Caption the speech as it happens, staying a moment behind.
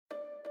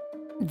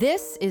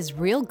This is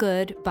Real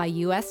Good by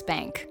U.S.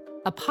 Bank,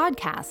 a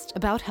podcast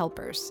about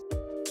helpers.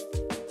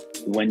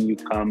 When you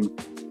come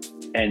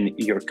and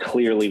you're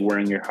clearly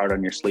wearing your heart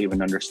on your sleeve and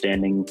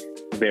understanding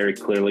very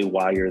clearly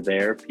why you're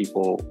there,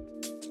 people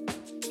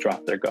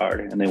drop their guard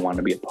and they want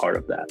to be a part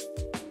of that.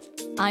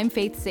 I'm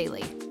Faith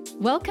Saley.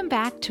 Welcome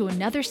back to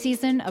another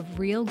season of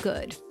Real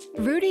Good.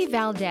 Rudy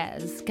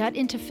Valdez got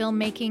into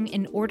filmmaking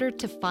in order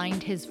to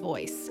find his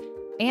voice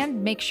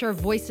and make sure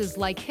voices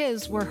like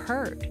his were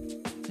heard.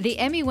 The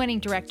Emmy-winning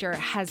director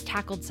has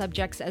tackled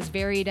subjects as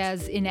varied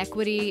as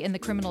inequity in the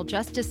criminal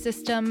justice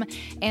system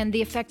and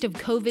the effect of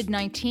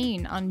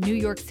COVID-19 on New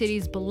York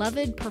City's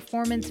beloved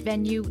performance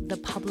venue, the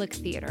Public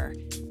Theater.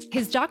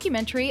 His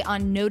documentary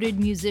on noted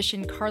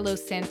musician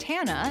Carlos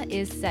Santana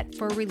is set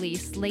for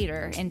release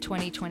later in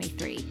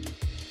 2023.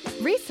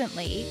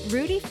 Recently,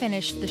 Rudy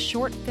finished the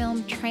short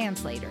film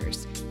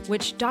Translators,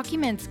 which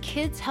documents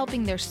kids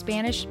helping their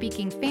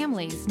Spanish-speaking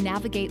families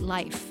navigate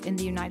life in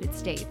the United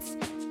States.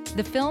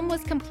 The film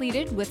was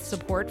completed with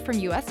support from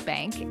U.S.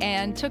 Bank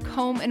and took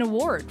home an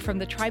award from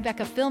the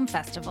Tribeca Film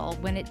Festival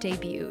when it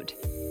debuted.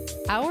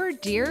 Our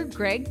dear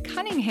Greg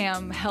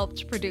Cunningham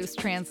helped produce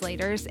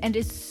Translators and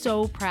is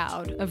so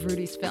proud of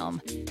Rudy's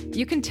film.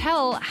 You can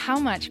tell how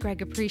much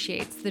Greg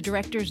appreciates the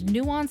director's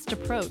nuanced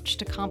approach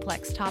to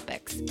complex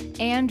topics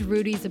and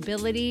Rudy's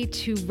ability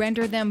to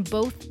render them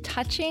both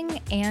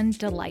touching and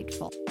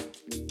delightful.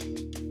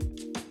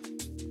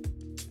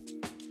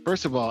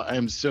 First of all,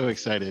 I'm so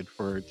excited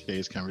for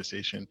today's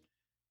conversation.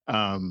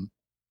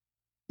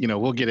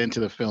 We'll get into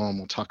the film,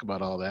 we'll talk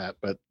about all that,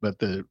 but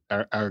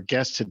our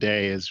guest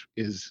today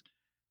is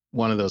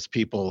one of those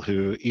people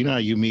who,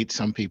 you meet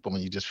some people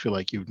and you just feel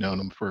like you've known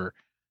them for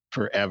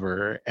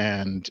forever.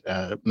 And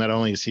not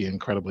only is he an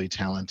incredibly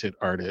talented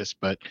artist,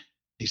 but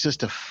he's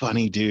just a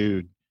funny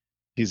dude.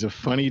 He's a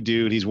funny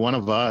dude. He's one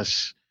of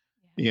us,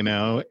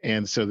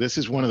 and so this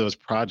is one of those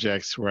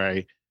projects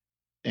where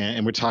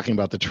and we're talking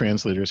about the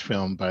Translators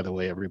film, by the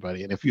way,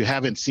 everybody. And if you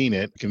haven't seen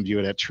it, you can view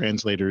it at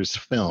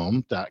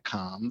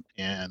translatorsfilm.com.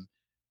 And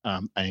I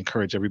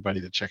encourage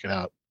everybody to check it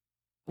out.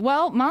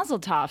 Well, Mazel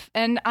Tov.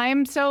 And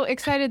I'm so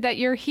excited that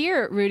you're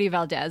here, Rudy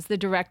Valdez, the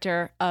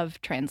director of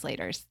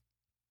Translators.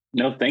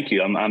 No, thank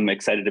you. I'm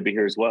excited to be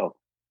here as well.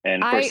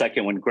 And for a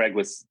second, when Greg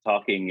was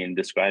talking and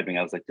describing,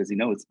 I was like, does he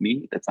know it's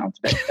me? That sounds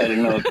bad. I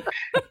didn't know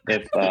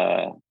if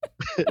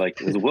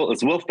is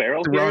Will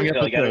Ferrell here? Wrong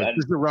episode. This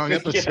is the wrong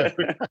episode.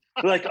 Yeah.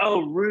 Like,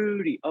 oh,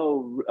 Rudy.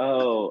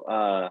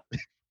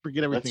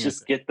 Forget everything. Let's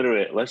just get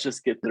through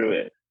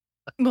it.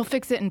 We'll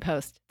fix it in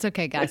post. It's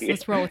okay, guys.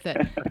 Let's roll with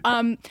it.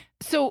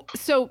 So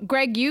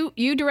Greg,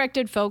 you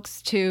directed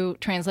folks to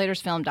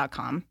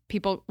translatorsfilm.com.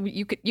 People,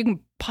 you can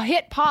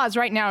hit pause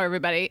right now,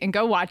 everybody, and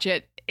go watch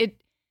it.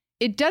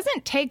 It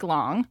doesn't take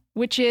long,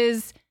 which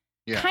is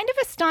kind of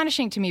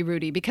astonishing to me,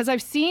 Rudy, because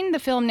I've seen the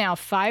film now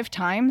 5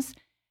 times,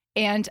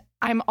 and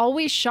I'm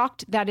always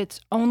shocked that it's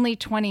only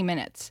 20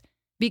 minutes.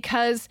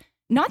 Because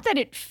not that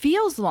it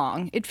feels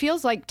long, it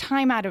feels like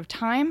time out of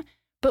time,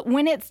 but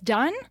when it's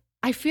done,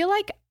 I feel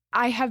like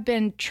I have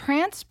been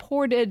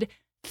transported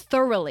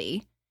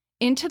thoroughly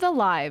into the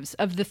lives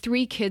of the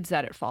 3 kids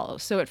that it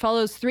follows. So it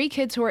follows 3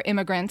 kids who are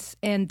immigrants,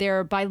 and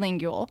they're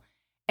bilingual,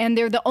 and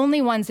they're the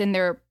only ones in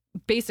their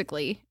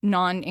basically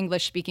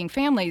non-English speaking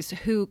families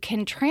who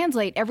can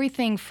translate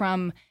everything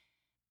from,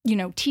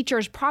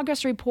 teachers'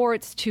 progress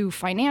reports to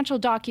financial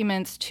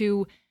documents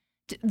to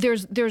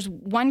there's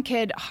one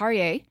kid,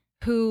 Harye,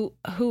 who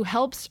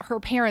helps her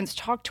parents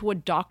talk to a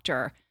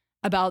doctor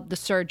about the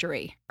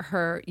surgery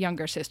her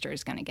younger sister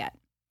is going to get.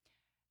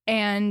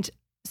 And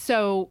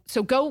so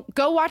go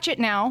watch it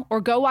now or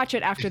go watch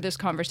it after this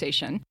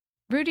conversation.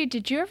 Rudy,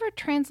 did you ever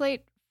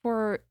translate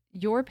for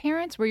your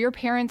parents? Were your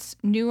parents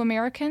new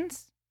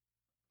Americans?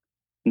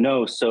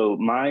 No, so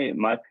my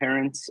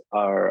parents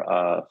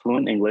are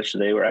fluent English.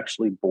 They were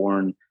actually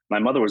born. My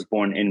mother was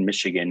born in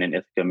Michigan, in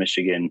Ithaca,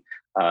 Michigan,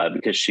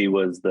 because she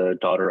was the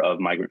daughter of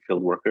migrant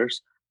field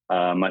workers.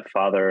 My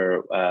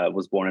father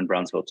was born in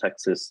Brownsville,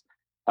 Texas,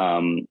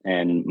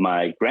 and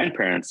my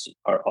grandparents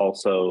are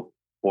also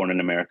born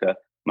in America.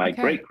 My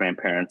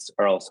great-grandparents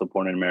are also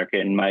born in America,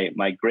 and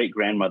my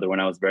great-grandmother, when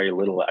I was very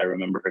little, I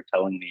remember her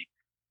telling me,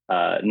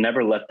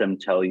 never let them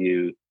tell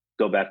you,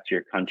 go back to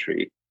your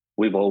country.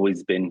 We've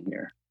always been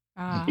here,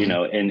 and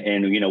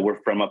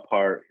we're from a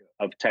part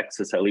of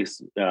Texas, at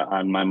least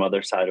on my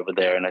mother's side over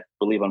there. And I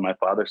believe on my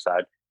father's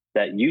side,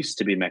 that used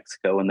to be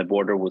Mexico, and the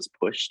border was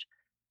pushed.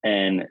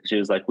 And she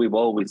was like, we've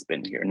always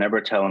been here.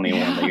 Never tell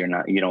anyone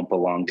that you don't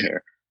belong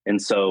here.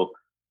 And so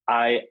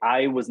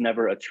I was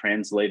never a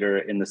translator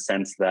in the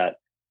sense that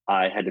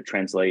I had to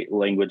translate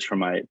language from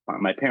my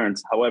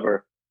parents.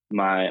 However,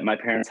 my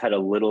parents had a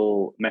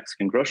little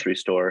Mexican grocery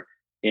store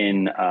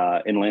in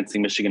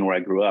Lansing, Michigan, where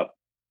I grew up.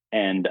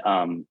 And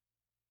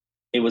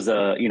it was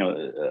a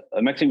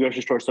Mexican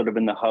grocery store sort of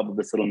in the hub of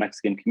this little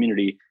Mexican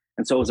community.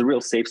 And so it was a real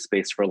safe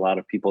space for a lot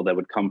of people that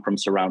would come from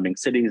surrounding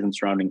cities and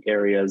surrounding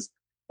areas,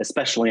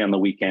 especially on the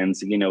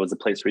weekends. It was a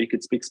place where you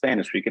could speak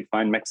Spanish, where you could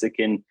find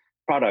Mexican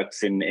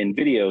products and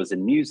videos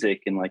and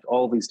music and like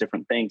all these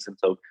different things. And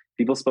so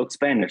people spoke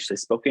Spanish, they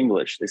spoke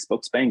English, they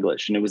spoke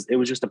Spanglish. And it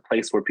was just a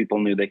place where people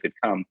knew they could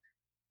come.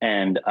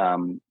 And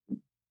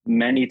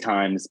many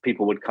times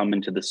people would come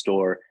into the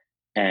store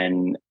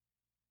and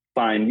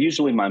find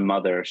usually my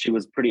mother. She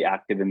was pretty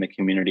active in the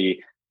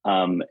community.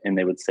 And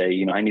they would say,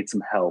 you know, I need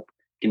some help.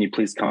 Can you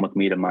please come with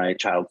me to my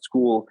child's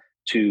school,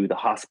 to the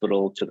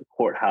hospital, to the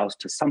courthouse,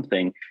 to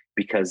something,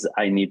 because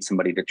I need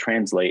somebody to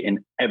translate. And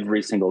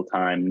every single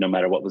time, no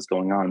matter what was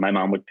going on, my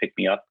mom would pick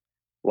me up,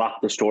 lock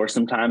the store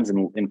sometimes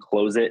and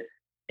close it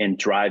and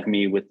drive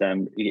me with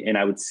them. And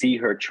I would see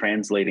her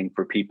translating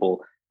for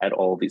people at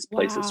all these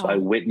places. Wow. So I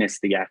witnessed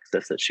the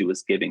access that she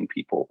was giving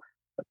people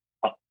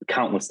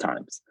countless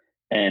times.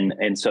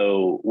 And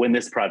so when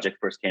this project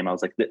first came, I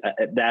was like,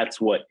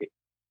 that's what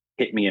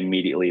hit me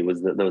immediately,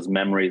 was those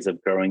memories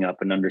of growing up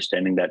and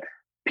understanding that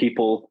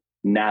people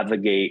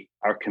navigate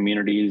our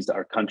communities,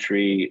 our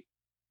country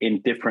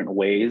in different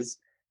ways.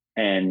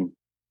 And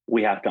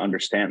we have to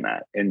understand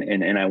that.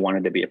 And I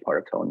wanted to be a part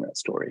of telling that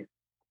story.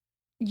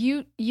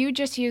 You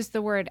just used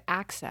the word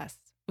access,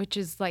 which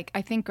is like,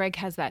 I think Greg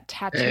has that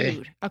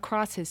tattooed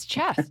across his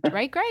chest,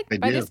 right, Greg?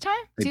 By this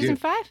time? Season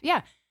 5?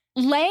 Yeah.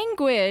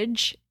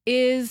 Language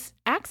is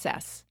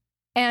access.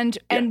 And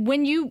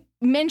when you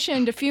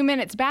mentioned a few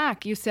minutes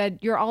back, you said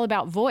you're all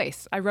about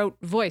voice. I wrote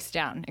voice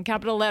down in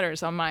capital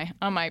letters on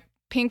my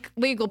pink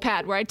legal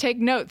pad where I take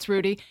notes,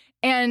 Rudy.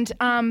 And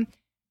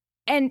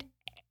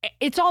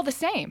it's all the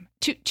same.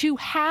 To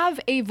have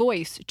a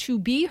voice, to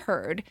be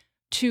heard,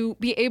 to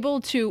be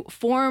able to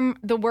form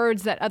the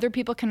words that other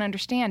people can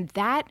understand,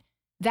 that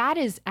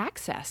is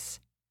access.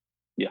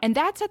 Yeah. And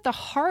that's at the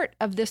heart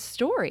of this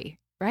story,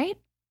 right?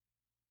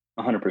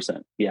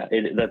 100%. Yeah,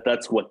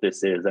 that's what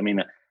this is. I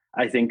mean,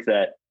 I think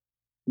that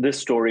this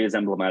story is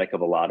emblematic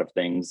of a lot of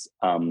things.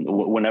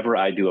 Whenever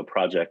I do a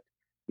project,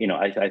 you know,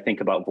 I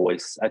think about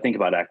voice, I think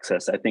about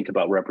access, I think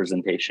about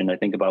representation, I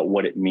think about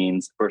what it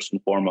means first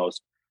and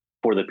foremost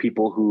for the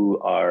people who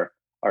are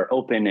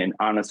open and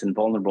honest and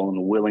vulnerable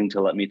and willing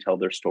to let me tell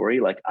their story.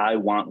 Like, I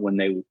want when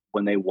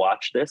they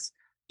watch this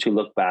to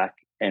look back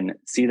and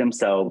see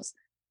themselves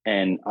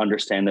and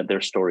understand that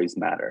their stories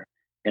matter.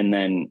 And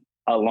then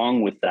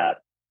along with that,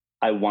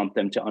 I want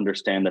them to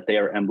understand that they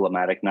are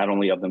emblematic not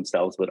only of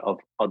themselves, but of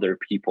other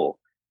people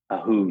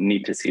who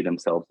need to see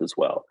themselves as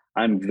well.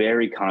 I'm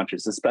very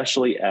conscious,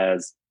 especially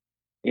as,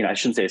 you know, I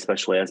shouldn't say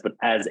especially as, but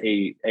as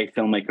a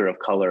filmmaker of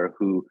color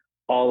who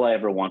all I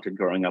ever wanted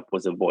growing up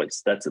was a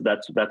voice. That's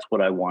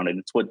what I wanted.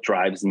 It's what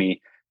drives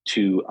me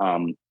to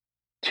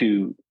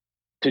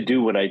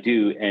do what I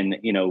do. And,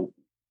 you know,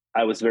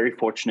 I was very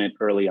fortunate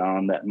early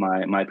on that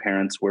my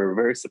parents were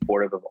very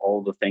supportive of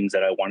all the things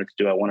that I wanted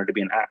to do. I wanted to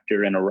be an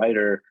actor and a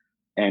writer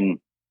and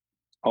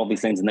all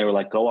these things. And they were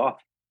like, go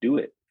off, do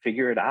it,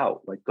 figure it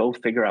out, like go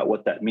figure out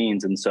what that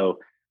means. And so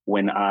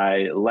when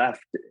I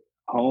left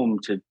home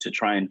to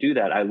try and do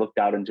that, I looked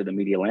out into the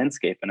media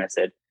landscape and I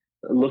said,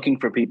 looking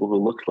for people who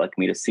looked like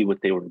me to see what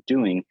they were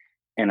doing.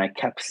 And I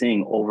kept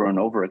seeing over and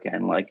over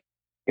again, like,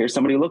 here's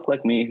somebody who looked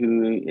like me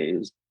who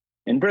is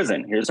in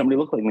prison. Here's somebody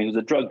who looked like me who's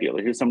a drug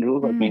dealer. Here's somebody who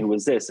looked like me who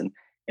was this.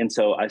 And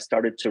so I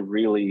started to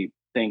really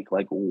think,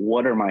 like,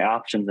 what are my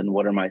options and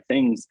what are my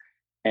things?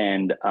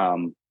 And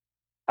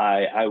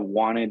I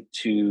wanted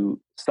to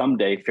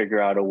someday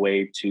figure out a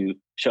way to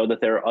show that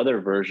there are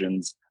other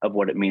versions of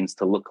what it means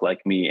to look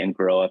like me and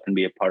grow up and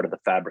be a part of the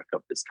fabric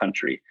of this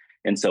country.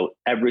 And so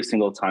every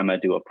single time I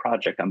do a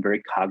project, I'm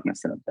very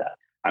cognizant of that.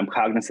 I'm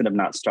cognizant of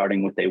not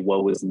starting with a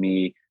woe is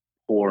me,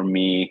 poor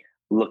me,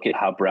 look at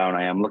how brown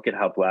I am, look at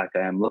how black I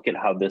am, look at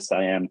how this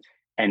I am.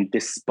 And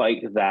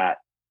despite that,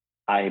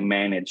 I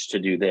managed to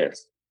do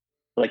this.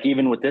 Like,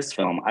 even with this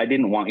film, I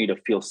didn't want you to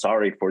feel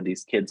sorry for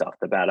these kids off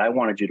the bat. I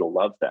wanted you to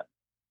love them.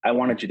 I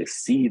wanted you to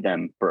see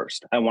them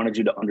first. I wanted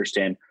you to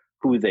understand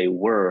who they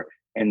were.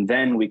 And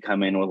then we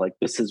come in with, like,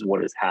 this is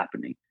what is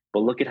happening. But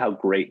look at how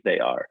great they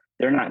are.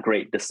 They're not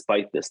great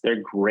despite this.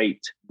 They're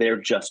great.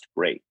 They're just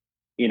great.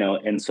 You know,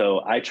 and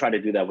so I try to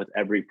do that with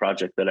every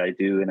project that I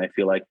do. And I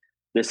feel like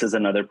this is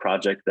another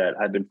project that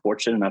I've been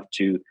fortunate enough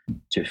to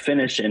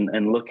finish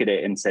and look at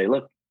it and say,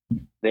 look,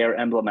 they are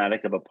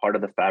emblematic of a part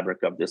of the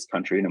fabric of this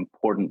country, an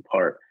important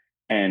part,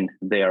 and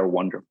they are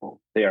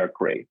wonderful. They are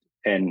great.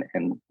 And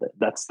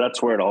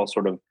that's where it all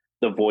sort of,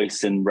 the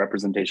voice and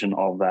representation,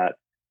 all that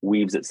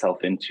weaves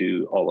itself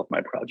into all of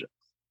my projects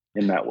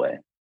in that way.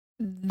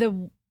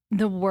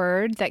 The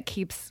word that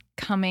keeps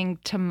coming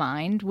to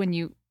mind when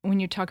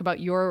you talk about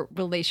your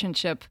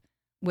relationship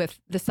with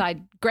the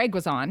side Greg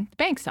was on, the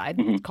bank side,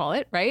 let's call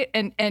it, right?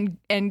 And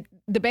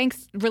the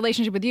bank's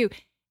relationship with you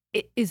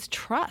is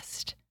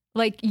trust.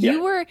 Like,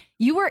 you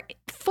were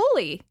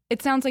fully,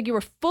 it sounds like you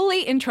were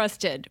fully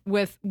entrusted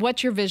with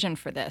what's your vision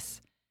for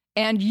this.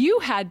 And you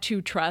had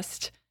to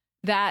trust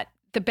that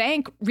the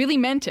bank really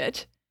meant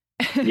it.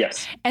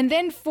 Yes. And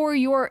then for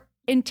your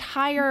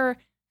entire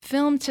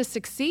film to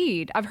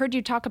succeed, I've heard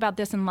you talk about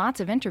this in lots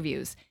of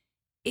interviews,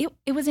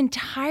 it was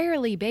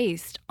entirely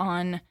based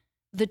on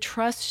the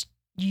trust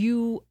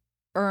you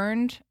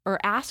earned or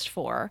asked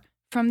for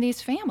from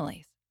these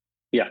families.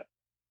 Yeah.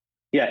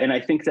 Yeah. And I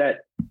think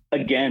that,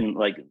 again,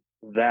 like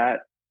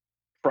that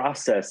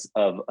process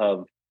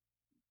of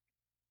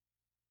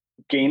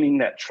gaining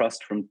that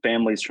trust from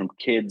families, from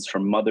kids,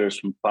 from mothers,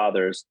 from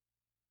fathers,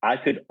 I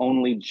could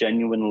only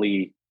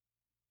genuinely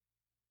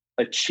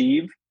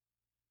achieve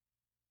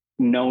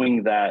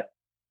knowing that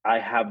I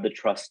have the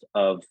trust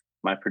of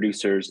my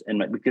producers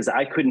because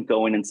I couldn't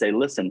go in and say,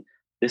 listen,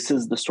 this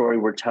is the story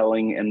we're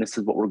telling, and this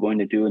is what we're going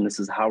to do, and this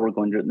is how we're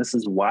going to do it, and this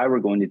is why we're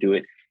going to do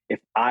it, if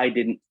I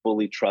didn't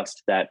fully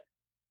trust that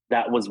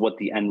that was what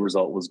the end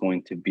result was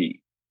going to be.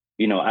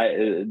 You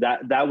know,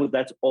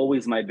 that's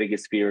always my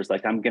biggest fear, is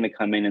like, I'm going to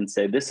come in and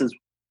say, this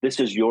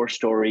is your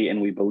story,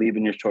 and we believe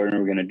in your story, and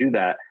we're going to do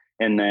that.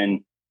 And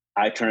then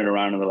I turn it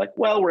around and they're like,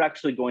 well, we're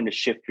actually going to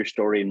shift your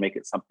story and make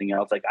it something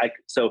else.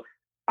 So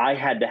I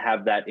had to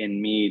have that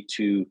in me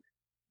to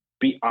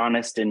be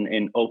honest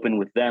and open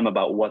with them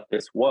about what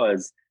this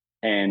was.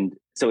 And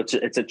so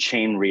it's a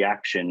chain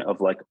reaction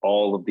of like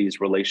all of these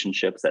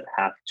relationships that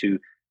have to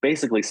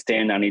basically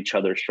stand on each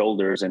other's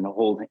shoulders and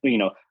hold,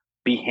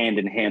 be hand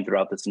in hand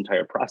throughout this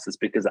entire process,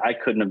 because I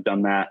couldn't have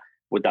done that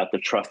without the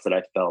trust that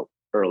I felt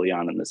early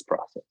on in this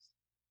process.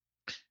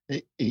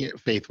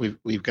 Faith,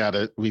 we've got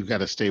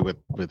to stay with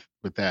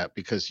that,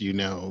 because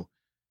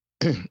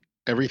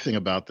everything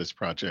about this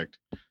project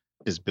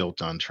is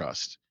built on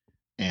trust,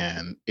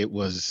 and it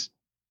was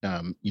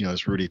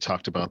as Rudy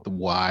talked about, the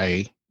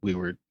why we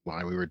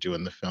were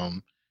doing the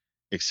film,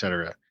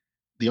 etc.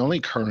 The only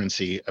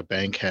currency a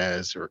bank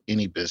has, or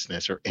any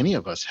business, or any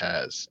of us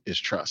has, is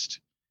trust.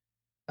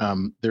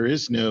 There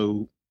is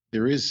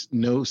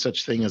no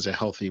such thing as a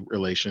healthy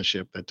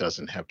relationship that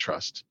doesn't have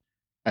trust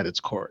at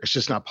its core. It's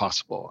just not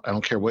possible. I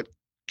don't care what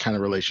kind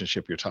of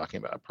relationship you're talking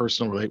about, a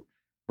personal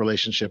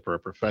relationship or a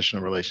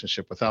professional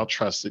relationship. Without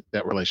trust,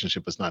 that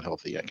relationship is not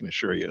healthy, I can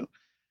assure you.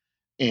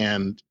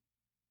 And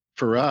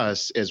for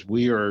us, as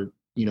we are,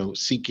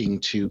 seeking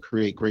to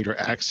create greater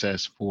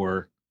access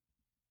for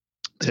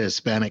the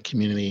Hispanic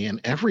community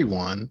and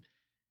everyone,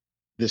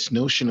 this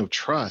notion of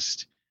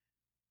trust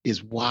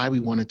is why we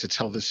wanted to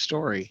tell this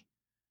story,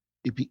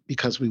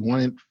 because we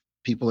wanted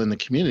people in the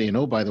community. And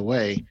oh, by the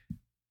way,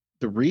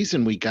 the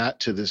reason we got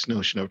to this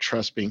notion of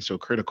trust being so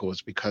critical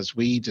is because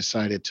we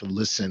decided to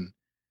listen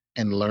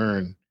and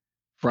learn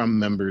from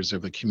members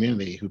of the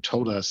community who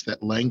told us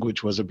that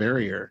language was a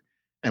barrier.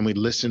 And we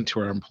listened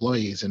to our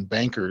employees and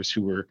bankers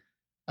who were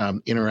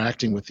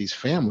interacting with these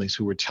families,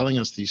 who were telling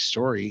us these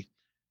stories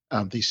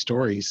of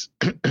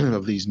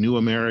these new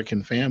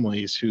American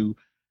families who,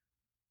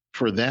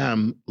 for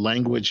them,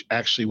 language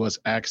actually was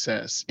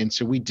access. And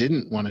so we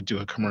didn't want to do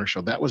a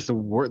commercial. That was the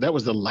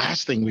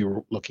last thing we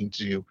were looking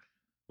to do,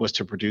 was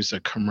to produce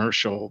a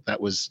commercial that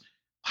was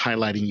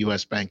highlighting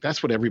US Bank.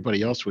 That's what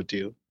everybody else would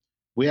do.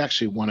 We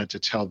actually wanted to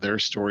tell their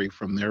story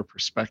from their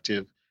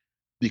perspective,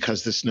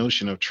 because this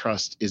notion of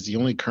trust is the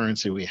only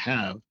currency we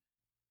have.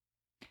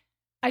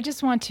 I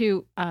just want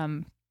to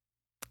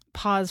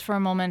pause for a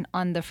moment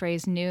on the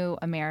phrase new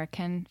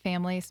American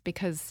families,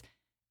 because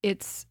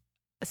it's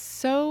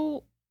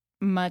so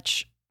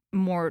much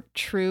more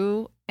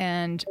true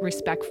and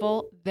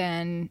respectful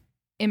than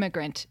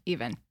immigrant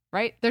even,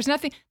 right? There's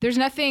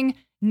nothing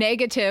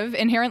negative,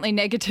 inherently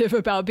negative,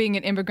 about being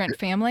an immigrant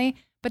family,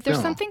 but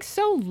there's something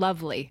so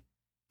lovely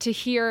to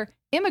hear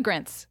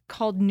immigrants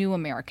called new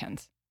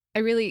Americans. I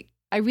really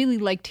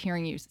liked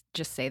hearing you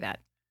just say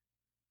that.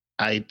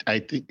 I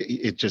think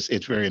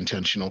it's very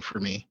intentional for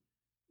me,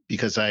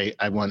 because I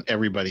want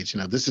everybody to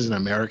know this is an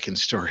American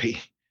story.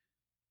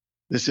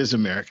 This is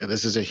America.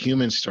 This is a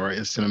human story.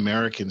 It's an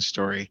American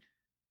story.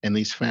 And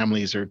these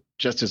families are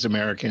just as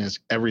American as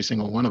every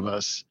single one of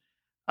us.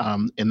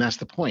 And that's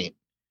the point,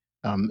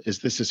 is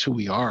this is who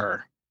we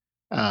are.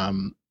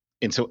 And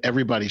so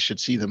everybody should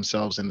see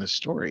themselves in this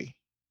story.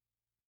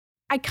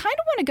 I kind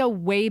of want to go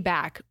way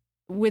back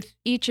with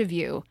each of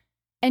you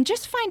and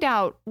just find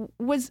out,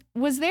 was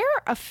there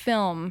a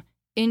film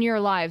in your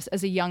lives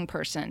as a young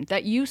person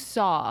that you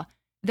saw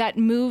that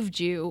moved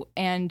you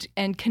and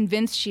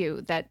convinced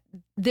you that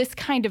this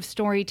kind of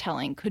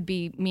storytelling could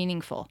be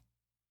meaningful?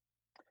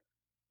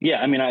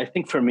 Yeah, I mean, I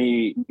think for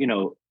me,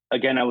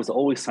 again, I was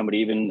always somebody,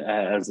 even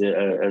as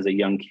a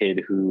young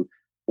kid, who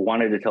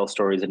wanted to tell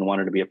stories and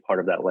wanted to be a part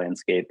of that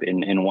landscape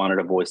and wanted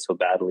a voice so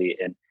badly.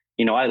 And,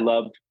 I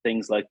loved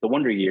things like The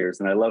Wonder Years,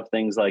 and I loved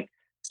things like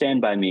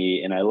Stand By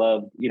Me, and I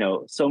loved,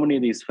 so many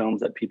of these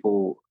films that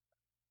people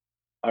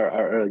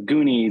are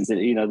Goonies,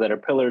 that are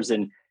pillars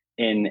in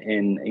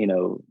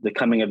the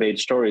coming of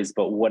age stories.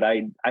 But what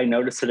I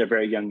noticed at a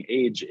very young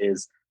age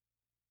is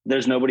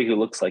there's nobody who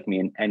looks like me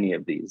in any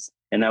of these.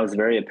 And that was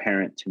very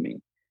apparent to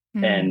me.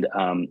 And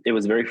it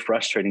was very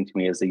frustrating to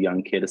me as a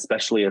young kid,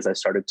 especially as I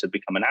started to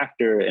become an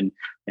actor and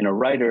a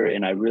writer.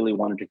 And I really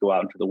wanted to go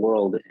out into the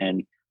world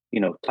and,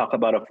 talk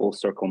about a full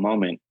circle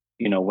moment.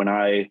 When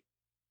I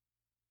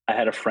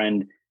had a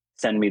friend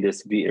send me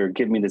this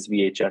give me this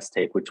VHS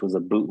tape, which was a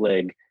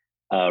bootleg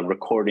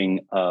recording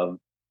of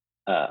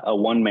a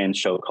one-man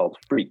show called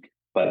Freak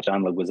by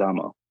John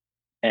Leguizamo.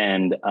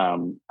 And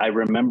I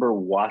remember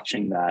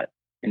watching that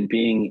and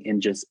being in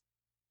just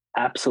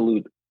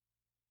absolute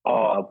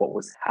awe of what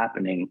was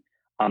happening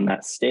on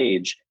that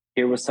stage.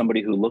 Here was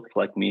somebody who looked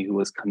like me, who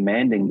was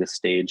commanding the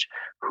stage,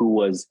 who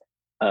was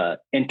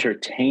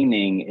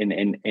entertaining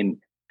and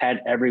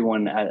had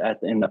everyone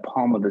in the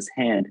palm of his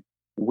hand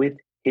with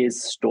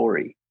his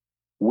story,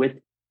 with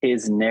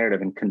his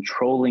narrative and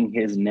controlling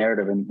his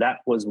narrative. And that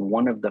was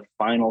one of the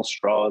final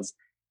straws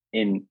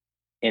in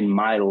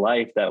my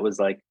life. That was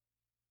like,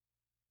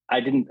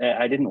 I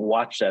didn't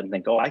watch that and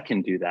think, oh, I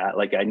can do that.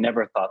 Like, I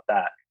never thought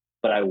that,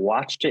 but I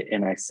watched it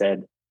and I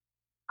said,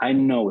 I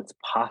know it's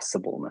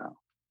possible now.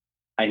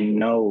 I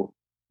know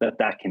that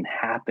that can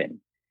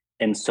happen.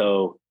 And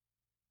so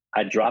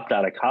I dropped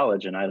out of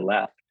college and I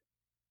left.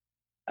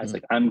 I was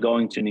like, I'm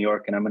going to New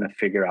York and I'm going to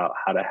figure out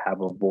how to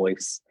have a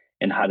voice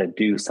and how to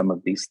do some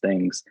of these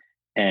things.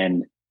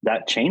 And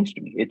that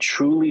changed me. It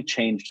truly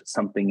changed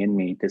something in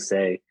me to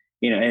say,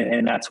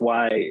 and that's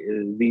why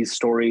these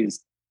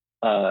stories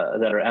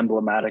that are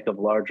emblematic of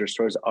larger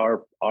stories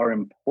are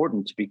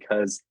important,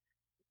 because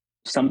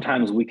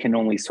sometimes we can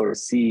only sort of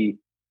see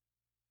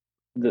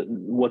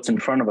what's in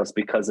front of us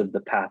because of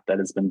the path that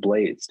has been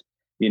blazed,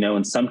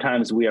 and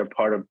sometimes we are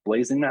part of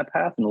blazing that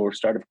path and we're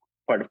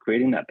part of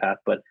creating that path.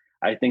 But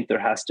I think there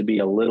has to be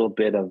a little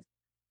bit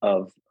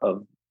of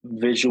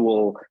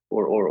visual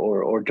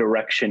or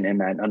direction in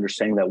that,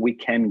 understanding that we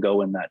can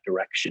go in that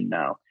direction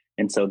now.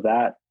 And so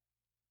that,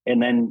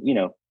 and then,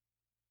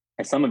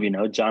 as some of you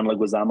know, John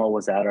Leguizamo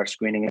was at our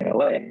screening in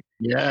LA.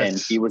 Yes. And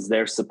he was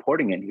there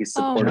supporting it. He's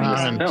supporting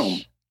this film.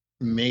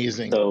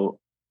 Amazing. So,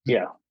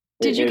 yeah.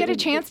 Did you get a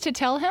chance to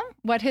tell him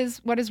what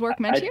his work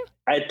meant to you?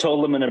 I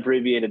told him an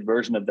abbreviated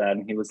version of that,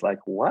 and he was like,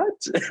 what?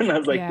 And I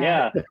was like,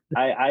 yeah.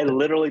 I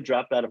literally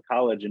dropped out of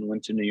college and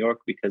went to New York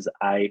because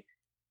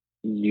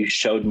you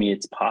showed me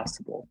it's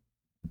possible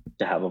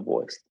to have a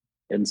voice.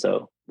 And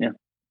so, yeah.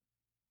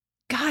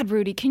 God,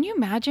 Rudy, can you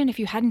imagine if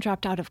you hadn't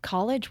dropped out of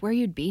college, where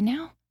you'd be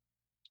now?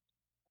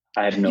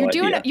 I have no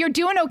idea. You're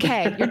doing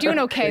okay. You're doing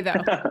okay, though.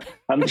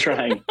 I'm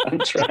trying.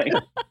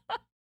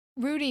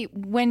 Rudy,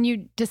 when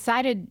you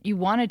decided you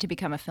wanted to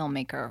become a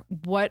filmmaker,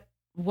 what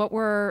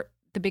were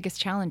the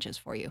biggest challenges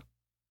for you?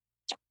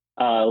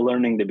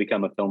 Learning to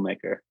become a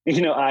filmmaker.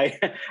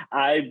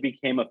 I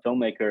became a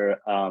filmmaker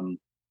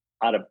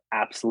out of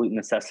absolute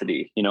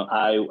necessity.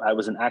 I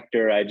was an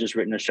actor. I had just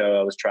written a show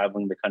I was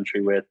traveling the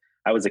country with.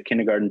 I was a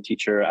kindergarten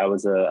teacher. I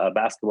was a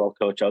basketball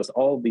coach. I was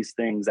all of these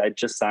things. I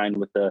just signed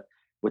with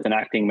an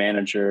acting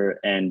manager,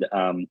 and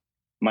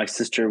my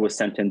sister was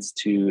sentenced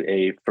to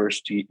a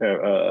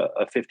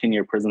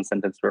 15-year prison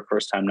sentence for a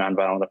first-time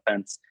nonviolent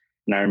offense.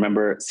 And I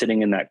remember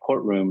sitting in that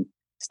courtroom,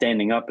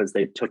 standing up as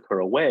they took her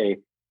away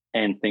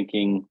and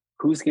thinking,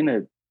 who's going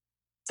to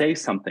say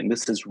something?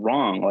 This is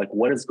wrong. Like,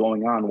 what is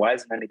going on? Why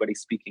isn't anybody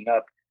speaking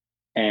up?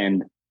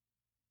 And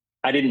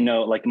I didn't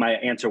know, like, my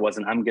answer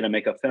wasn't, I'm going to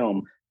make a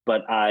film.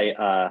 But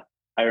I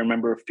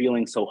remember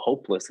feeling so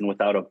hopeless and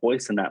without a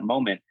voice in that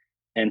moment.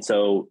 And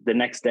so the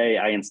next day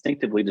I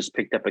instinctively just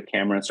picked up a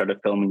camera and started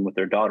filming with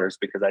their daughters,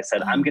 because I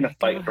said, I'm going to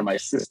fight for my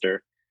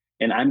sister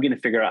and I'm going to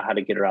figure out how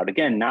to get her out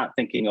again, not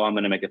thinking, oh, I'm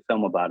going to make a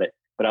film about it.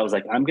 But I was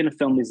like, I'm going to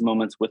film these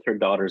moments with her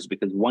daughters,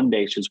 because one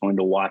day she's going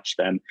to watch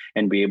them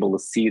and be able to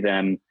see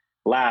them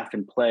laugh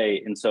and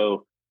play. And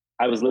so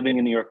I was living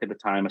in New York at the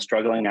time, a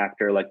struggling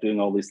actor, like doing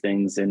all these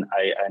things. And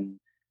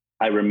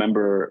I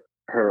remember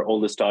her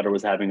oldest daughter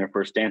was having her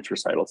first dance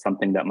recital,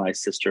 something that my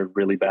sister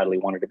really badly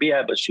wanted to be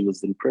at, but she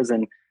was in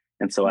prison.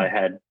 And so I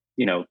had,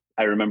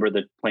 I remember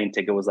the plane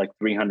ticket was like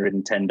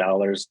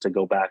 $310 to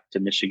go back to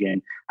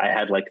Michigan. I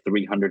had like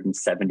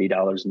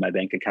 $370 in my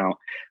bank account.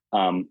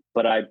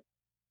 But I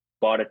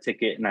bought a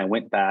ticket and I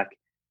went back,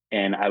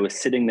 and I was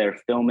sitting there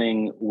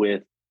filming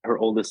with her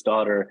oldest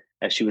daughter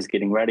as she was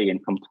getting ready,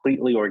 and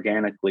completely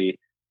organically,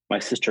 my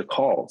sister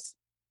calls.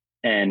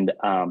 And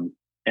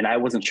I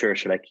wasn't sure,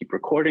 should I keep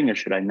recording or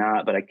should I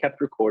not? But I kept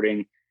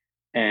recording.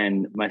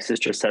 And my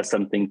sister says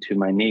something to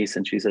my niece,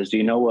 and she says, do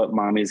you know what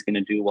mommy's going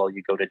to do while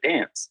you go to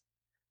dance?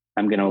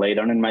 I'm going to lay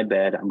down in my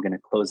bed. I'm going to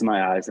close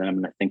my eyes and I'm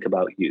going to think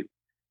about you.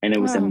 And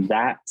it was in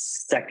that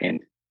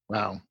second,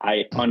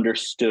 I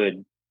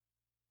understood,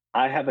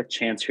 I have a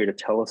chance here to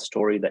tell a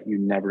story that you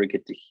never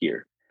get to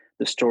hear.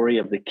 The story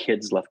of the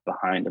kids left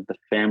behind, of the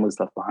families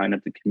left behind,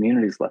 of the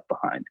communities left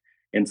behind.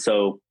 And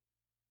so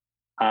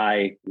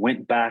I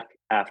went back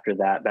after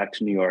that, back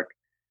to New York.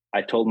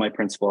 I told my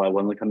principal I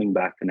wasn't coming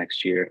back the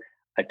next year.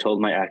 I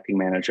told my acting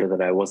manager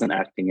that I wasn't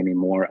acting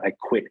anymore. I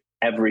quit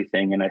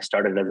everything and I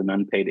started as an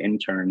unpaid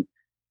intern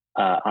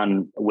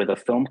with a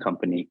film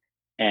company.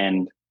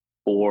 And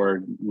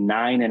for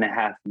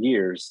 9.5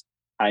 years,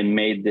 I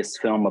made this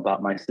film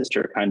about my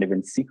sister kind of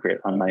in secret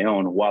on my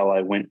own, while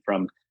I went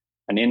from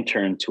an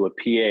intern to a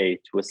PA,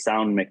 to a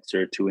sound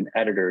mixer, to an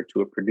editor,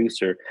 to a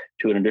producer,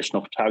 to an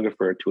additional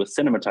photographer, to a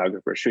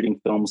cinematographer, shooting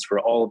films for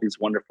all of these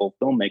wonderful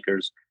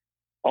filmmakers,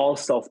 all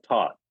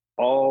self-taught,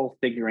 all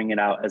figuring it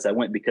out as I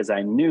went, because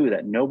I knew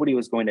that nobody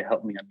was going to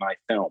help me on my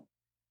film.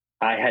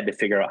 I had to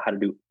figure out how to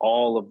do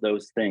all of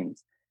those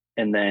things.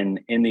 And then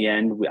in the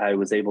end, I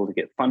was able to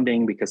get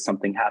funding because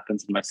something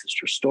happens in my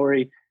sister's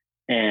story.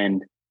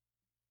 And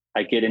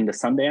I get into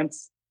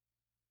Sundance.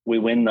 We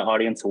win the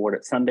audience award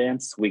at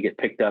Sundance. We get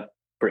picked up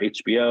for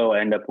HBO.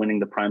 I end up winning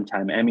the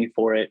Primetime Emmy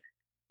for it.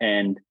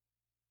 And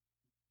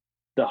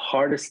the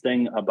hardest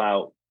thing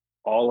about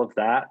all of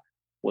that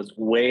was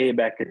way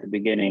back at the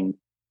beginning,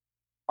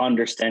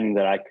 understanding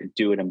that I could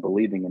do it and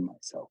believing in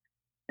myself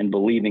and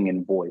believing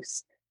in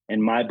voice.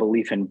 And my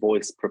belief in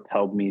voice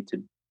propelled me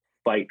to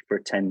fight for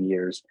 10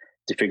 years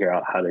to figure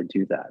out how to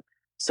do that.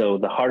 So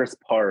the hardest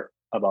part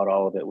about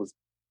all of it was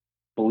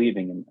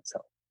believing in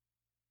myself.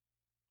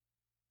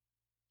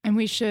 And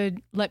we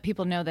should let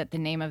people know that the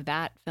name of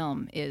that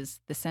film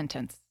is The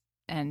Sentence,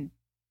 and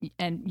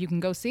you can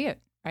go see it,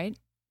 right?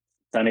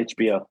 It's on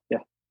HBO. Yeah.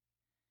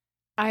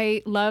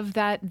 I love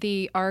that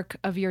the arc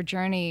of your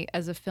journey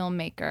as a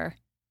filmmaker,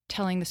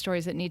 telling the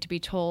stories that need to be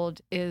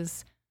told,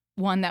 is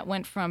one that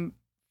went from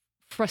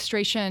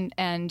frustration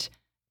and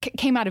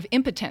came out of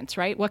impotence,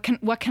 right? What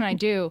can I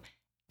do?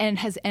 And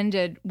has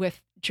ended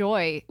with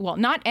joy. Well,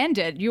 not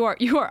ended. You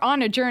are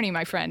on a journey,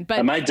 my friend. But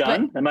am I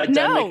done? Am I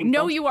done?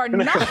 No, you are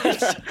not.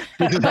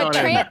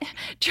 But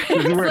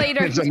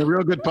translators. It's on the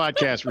Real Good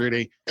Podcast,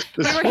 Rudy.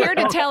 We were here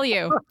to tell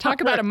you.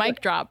 Talk about a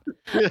mic drop.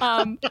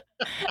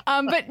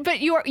 But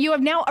you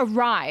have now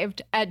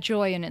arrived at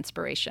joy and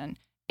inspiration.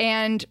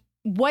 And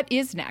what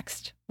is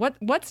next?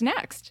 What's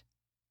next?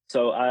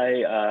 So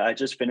I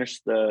just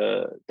finished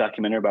the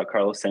documentary about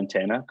Carlos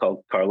Santana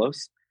called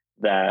Carlos,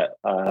 that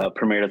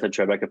premiered at the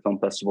Tribeca Film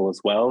Festival as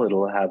well.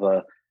 It'll have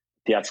a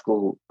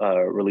theatrical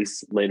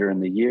release later in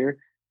the year.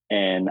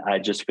 And I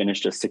just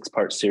finished a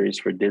 6-part series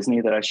for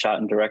Disney that I shot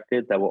and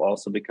directed that will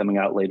also be coming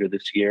out later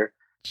this year.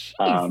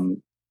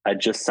 I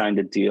just signed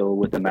a deal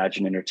with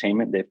Imagine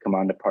Entertainment. They've come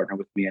on to partner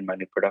with me and my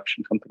new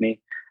production company.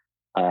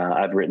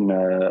 I've written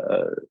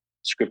a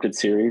scripted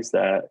series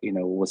that,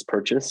 was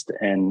purchased,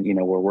 and,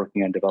 we're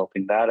working on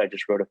developing that. I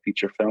just wrote a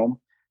feature film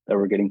that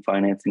we're getting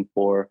financing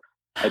for.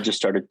 I just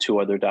started 2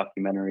 other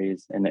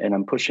documentaries, and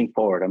I'm pushing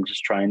forward. I'm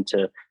just trying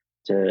to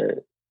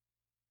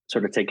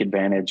sort of take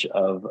advantage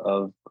of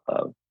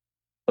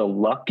the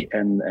luck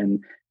and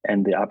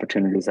the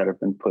opportunities that have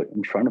been put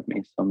in front of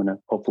me. So I'm going to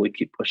hopefully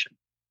keep pushing.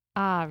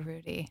 Ah,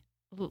 Rudy,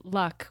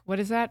 luck. What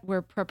is that?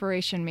 Where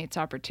preparation meets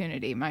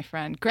opportunity, my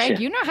friend. Greg,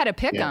 you know how to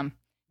pick them.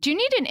 Do you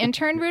need an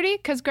intern, Rudy?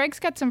 Because Greg's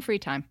got some free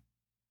time.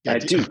 I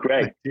do,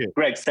 Greg.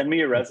 Greg, send me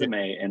your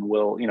resume, and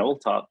we'll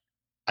talk.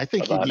 I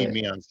think you need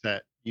me on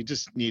set. You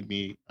just need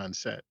me on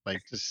set,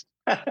 just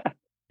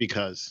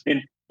because.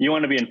 You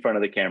want to be in front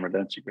of the camera,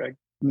 don't you, Greg?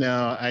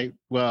 No,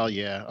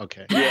 yeah,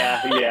 okay.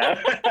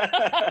 Yeah.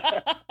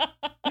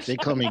 They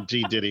call me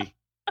G Diddy.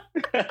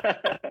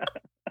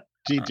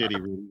 G Diddy,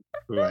 Rudy,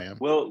 who I am.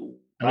 Well,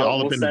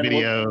 all up in the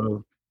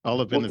video. All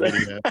up in the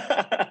video.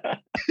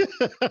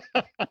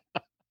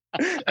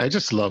 I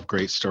just love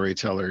great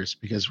storytellers,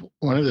 because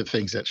one of the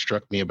things that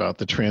struck me about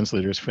the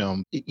Translators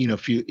film,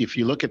 if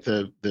you look at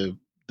the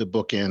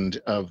bookend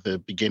of the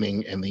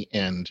beginning and the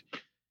end,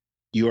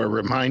 you are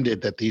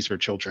reminded that these are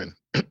children.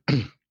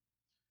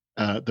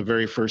 The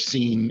very first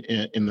scene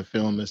in the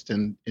film is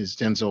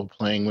Denzel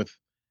playing with,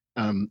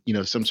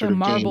 some sort of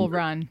marble game,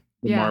 run.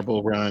 The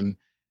marble run,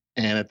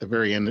 and at the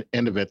very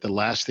end of it, the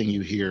last thing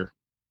you hear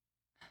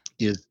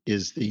is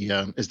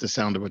the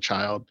sound of a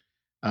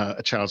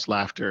child's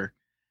laughter.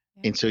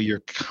 And so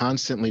you're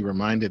constantly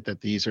reminded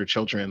that these are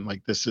children.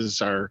 Like, this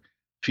is our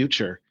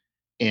future,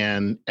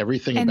 and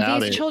everything about it.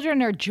 And these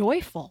children are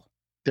joyful.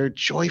 They're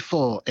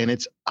joyful, and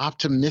it's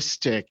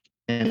optimistic,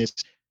 and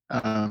it's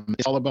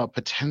all about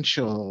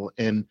potential.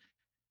 And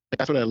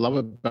that's what I love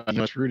about,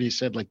 as Rudy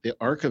said, like, the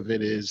arc of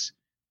it is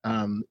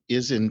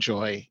in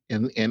joy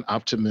and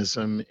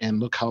optimism.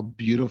 And look how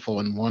beautiful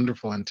and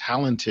wonderful and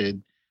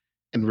talented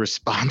and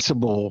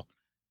responsible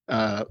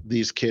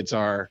these kids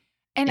are.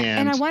 And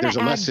I want there's to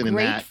a add lesson in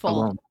that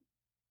alone.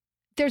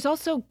 There's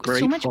also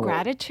so much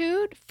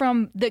gratitude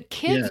from the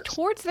kids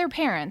towards their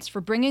parents for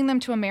bringing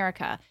them to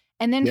America,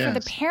 and then for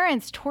the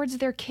parents towards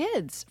their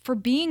kids for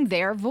being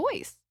their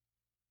voice.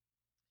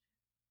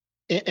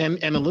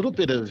 And a little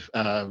bit of,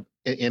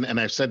 and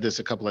I've said this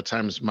a couple of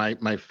times,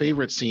 my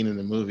favorite scene in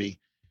the movie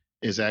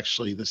is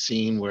actually the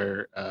scene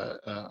where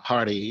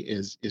Hardy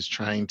is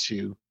trying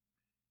to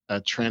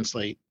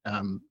translate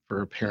for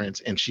her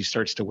parents, and she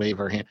starts to wave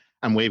her hand.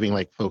 I'm waving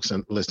like folks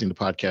listening to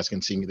podcasts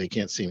can see me. They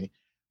can't see me.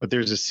 But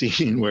there's a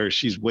scene where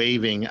she's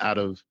waving out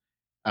of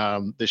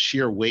the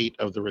sheer weight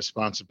of the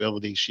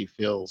responsibility she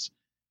feels,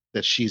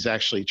 that she's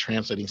actually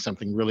translating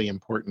something really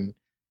important.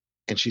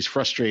 And she's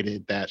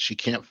frustrated that she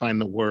can't find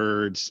the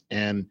words.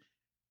 And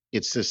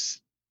it's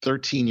this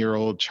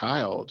 13-year-old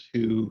child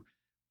who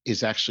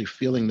is actually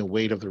feeling the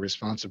weight of the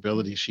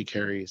responsibility she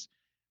carries.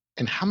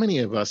 And how many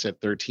of us at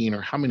 13,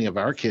 or how many of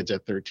our kids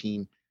at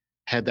 13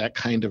 had that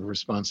kind of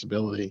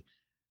responsibility?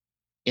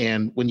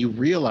 And when you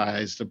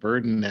realize the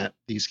burden that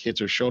these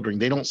kids are shouldering,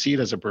 they don't see it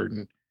as a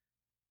burden.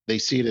 They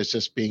see it as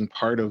just being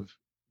part of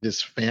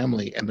this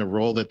family and the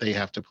role that they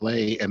have to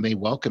play, and they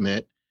welcome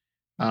it.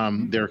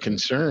 Their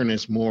concern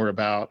is more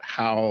about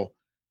how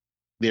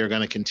they're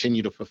going to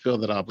continue to fulfill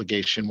that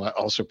obligation while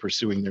also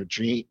pursuing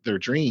their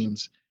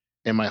dreams.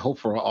 and my hope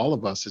for all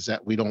of us is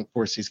that we don't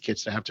force these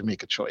kids to have to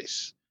make a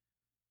choice,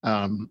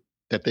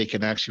 that they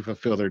can actually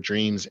fulfill their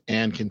dreams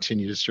and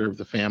continue to serve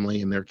the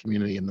family and their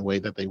community in the way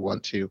that they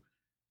want to.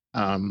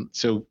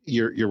 So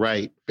you're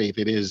right, Faith.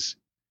 It is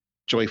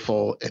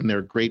joyful and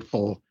they're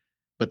grateful,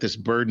 but this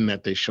burden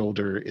that they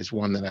shoulder is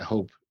one that I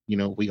hope,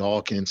 we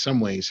all can in some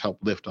ways help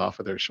lift off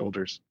of their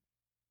shoulders.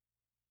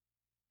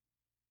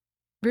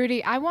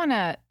 Rudy, I want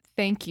to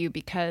thank you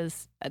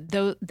because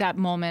that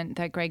moment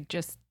that Greg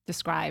just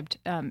described,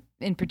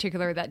 in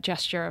particular, that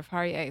gesture of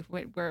Harye,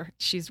 where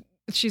she's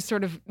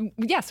sort of,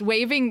 yes,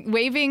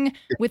 waving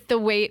with the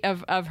weight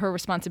of her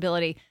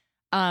responsibility.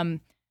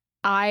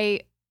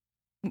 I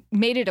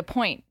made it a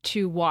point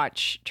to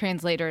watch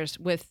Translators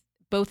with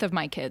both of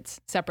my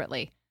kids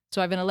separately. So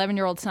I have an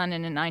 11-year-old son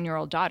and a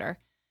 9-year-old daughter,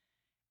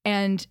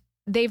 and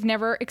they've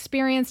never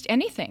experienced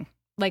anything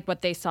like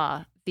what they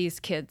saw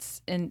these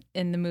kids in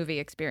the movie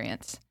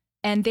experience.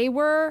 And they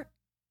were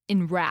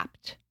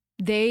enwrapped.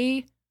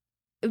 They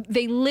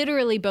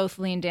literally both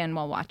leaned in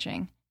while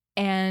watching,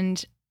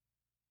 and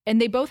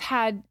they both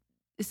had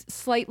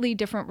slightly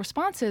different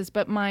responses.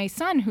 But my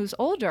son, who's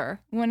older,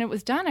 when it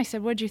was done, I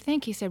said, "What'd you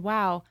think?" He said,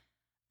 "Wow,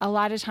 a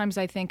lot of times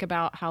I think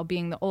about how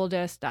being the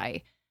oldest,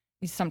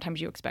 sometimes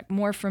you expect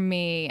more from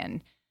me,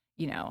 and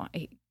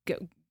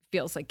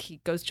feels like he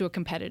goes to a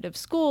competitive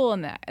school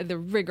and the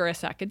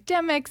rigorous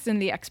academics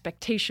and the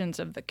expectations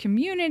of the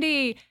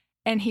community."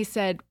 And he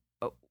said,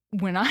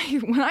 when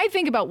I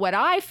think about what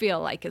I feel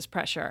like is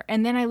pressure,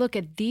 and then I look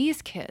at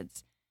these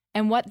kids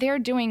and what they're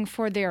doing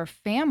for their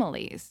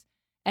families,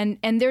 and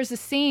there's a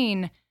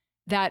scene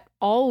that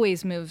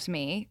always moves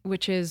me,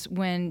 which is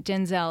when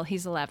Denzel,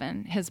 he's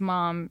 11, his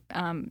mom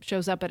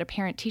shows up at a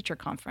parent-teacher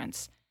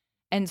conference.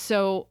 And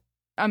so,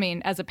 I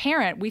mean, as a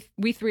parent,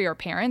 we three are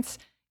parents.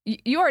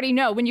 You already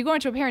know when you go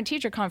into a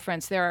parent-teacher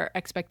conference, there are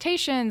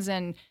expectations,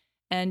 and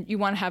you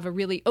want to have a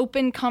really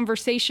open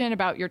conversation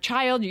about your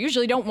child. You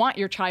usually don't want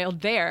your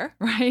child there,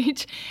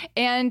 right?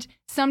 And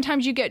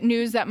sometimes you get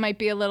news that might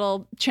be a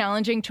little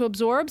challenging to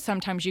absorb.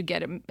 Sometimes you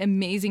get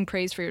amazing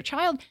praise for your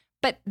child.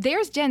 But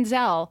there's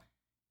Denzel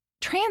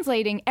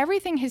translating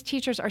everything his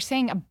teachers are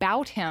saying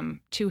about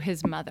him to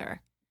his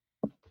mother.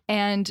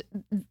 And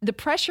the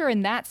pressure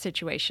in that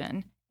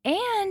situation.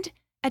 And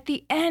at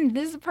the end,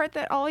 this is the part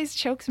that always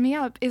chokes me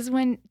up, is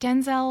when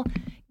Denzel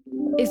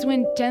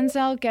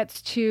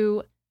gets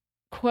to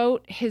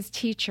quote his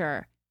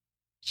teacher.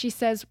 She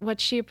says, "What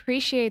she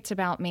appreciates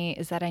about me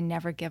is that I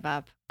never give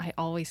up. I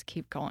always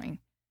keep going."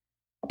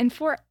 And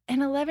for an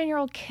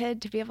 11-year-old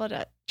kid to be able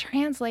to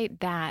translate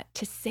that,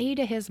 to say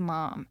to his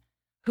mom,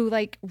 who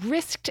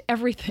risked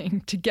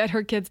everything to get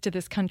her kids to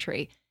this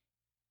country,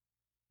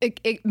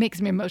 it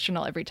makes me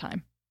emotional every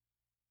time.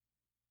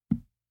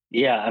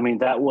 Yeah, I mean,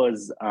 that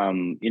was,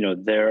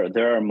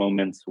 there are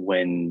moments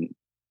when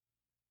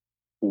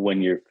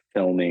you're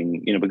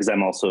filming, because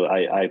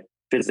I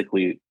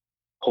physically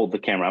hold the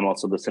camera. I'm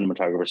also the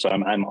cinematographer. So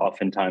I'm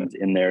oftentimes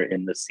in there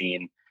in the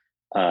scene,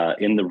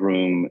 in the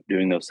room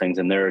doing those things.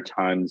 And there are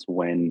times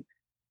when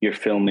you're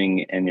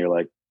filming and you're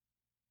like,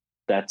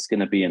 that's going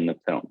to be in the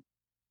film,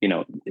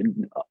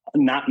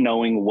 not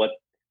knowing what,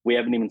 we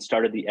haven't even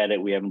started the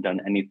edit. We haven't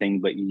done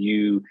anything, but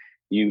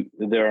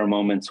there are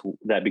moments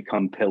that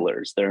become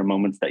pillars. There are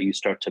moments that you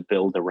start to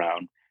build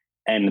around.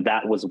 And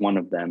that was one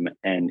of them.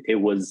 And it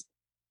was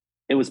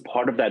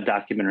part of that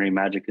documentary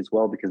magic as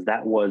well, because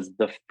that was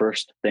the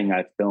first thing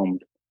I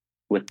filmed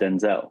with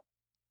Denzel.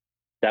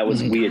 That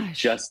was, we had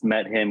just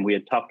met him. We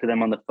had talked to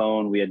them on the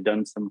phone. We had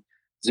done some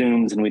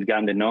Zooms and we'd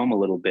gotten to know him a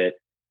little bit.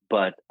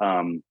 But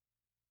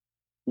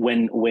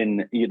when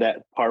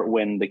that part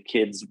when the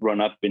kids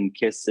run up and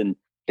kiss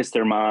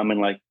their mom,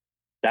 and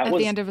that at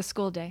was the end of a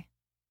school day.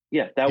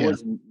 Yeah,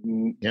 was,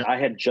 I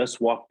had just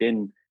walked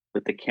in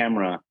with the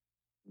camera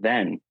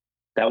then.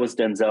 That was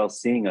Denzel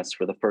seeing us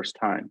for the first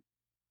time.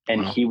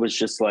 And he was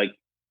just like,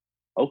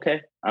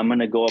 okay, I'm going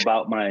to go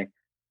about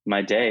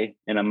my day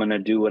and I'm going to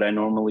do what I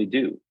normally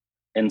do.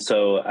 And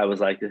so I was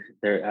like,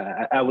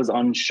 I was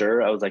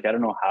unsure. I was like, I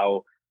don't know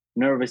how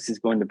nervous he's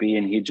going to be.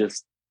 And he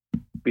just,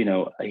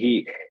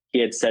 he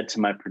had said to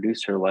my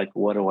producer,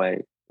 what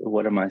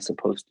am I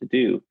supposed to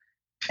do?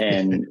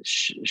 And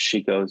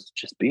she goes,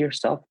 just be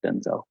yourself,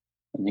 Denzel.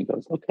 And he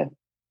goes, okay.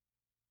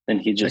 And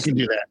he just, I can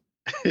do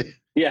that.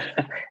 Yeah.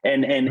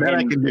 And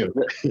I can do.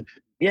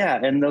 Yeah.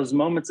 And those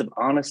moments of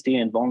honesty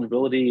and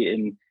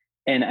vulnerability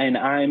and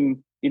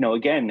I'm,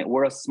 again,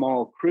 we're a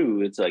small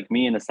crew. It's like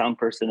me and a sound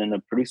person and a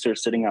producer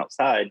sitting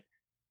outside.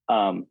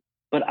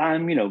 But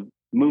I'm,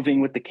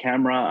 moving with the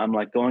camera. I'm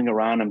going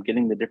around, I'm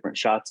getting the different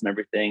shots and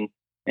everything,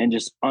 and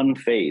just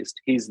unfazed.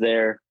 He's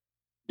there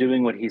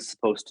doing what he's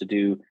supposed to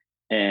do.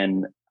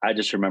 And I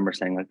just remember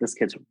saying, this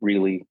kid's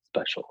really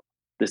special.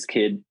 This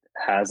kid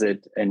has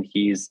it, and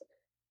he's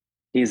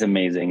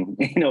amazing.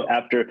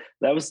 After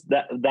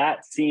that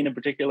scene in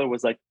particular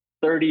was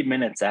 30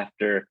 minutes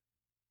after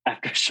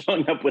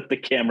showing up with the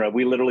camera,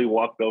 we literally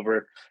walked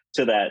over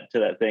to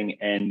that thing,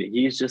 and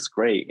he's just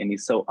great, and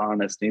he's so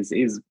honest.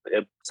 He's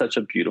such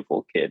a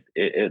beautiful kid.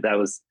 That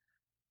was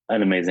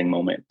an amazing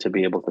moment to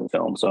be able to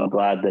film. So I'm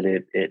glad that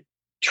it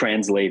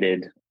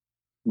translated,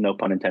 no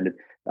pun intended,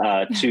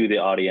 to the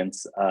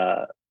audience,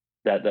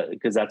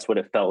 because that's what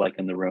it felt like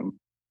in the room.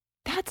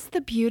 That's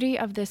the beauty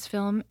of this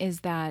film,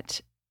 is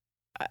that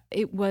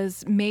it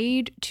was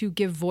made to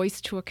give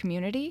voice to a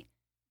community,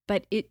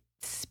 but it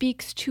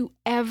speaks to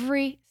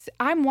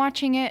I'm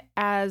watching it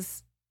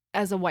as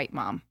a white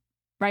mom,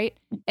 right?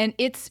 And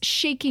it's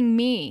shaking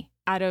me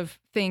out of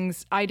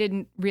things I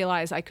didn't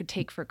realize I could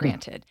take for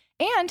granted.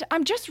 And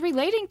I'm just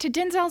relating to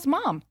Denzel's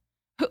mom.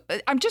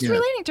 I'm just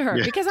relating to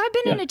her because I've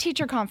been in a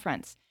teacher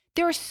conference.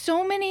 There are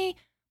so many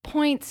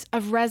points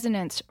of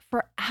resonance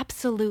for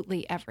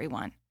absolutely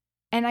everyone.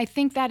 And I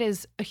think that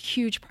is a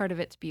huge part of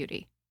its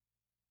beauty.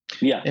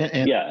 Yeah.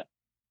 Yeah.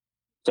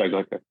 Sorry, go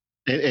ahead.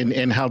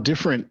 And how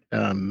different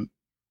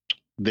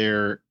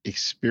their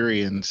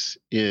experience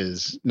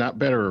is, not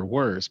better or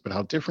worse, but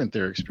how different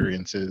their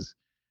experience is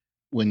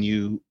when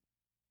you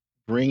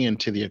bring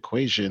into the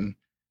equation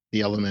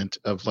the element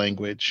of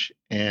language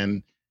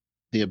and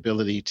the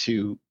ability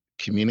to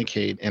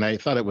communicate. And I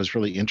thought it was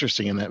really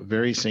interesting in that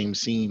very same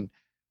scene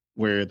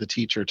where the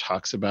teacher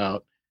talks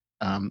about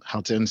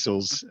how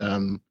Denzel's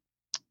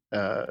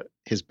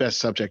his best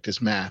subject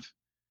is math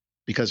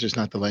because there's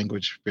not the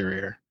language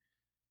barrier.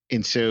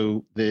 And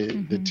so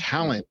the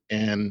talent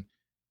and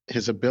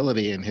his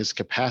ability and his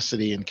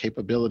capacity and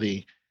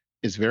capability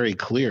is very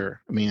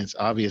clear. I mean, it's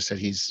obvious that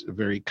he's a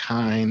very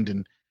kind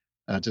and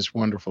just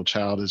wonderful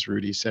child, as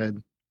Rudy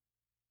said.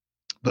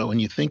 But when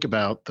you think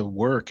about the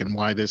work and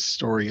why this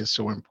story is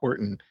so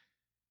important,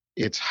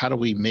 it's how do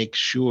we make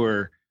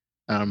sure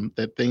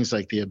that things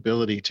like the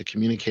ability to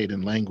communicate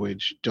in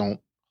language don't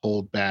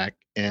hold back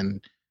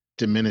and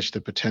diminish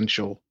the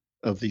potential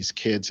of these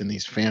kids and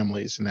these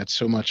families. And that's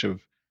so much of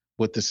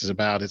what this is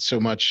about. It's so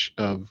much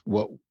of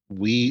what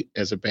we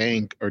as a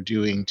bank are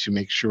doing to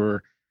make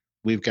sure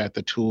we've got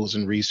the tools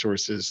and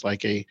resources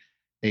like a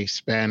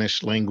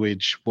Spanish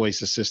language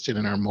voice assistant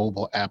in our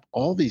mobile app,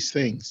 all these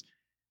things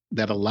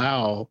that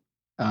allow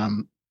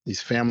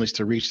these families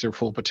to reach their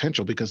full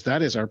potential, because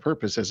that is our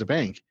purpose as a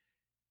bank,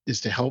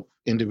 is to help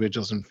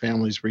individuals and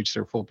families reach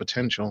their full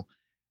potential.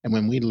 And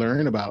when we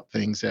learn about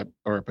things that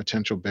are a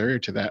potential barrier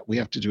to that, we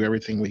have to do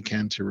everything we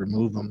can to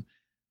remove them.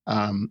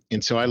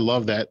 And so I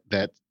love that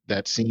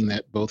scene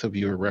that both of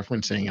you are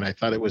referencing. And I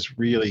thought it was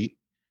really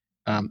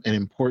an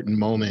important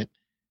moment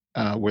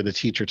where the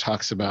teacher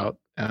talks about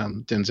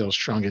Denzel's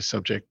strongest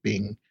subject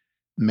being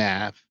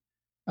math.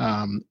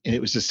 And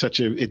it was just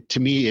to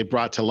me, it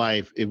brought to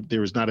life,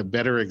 there was not a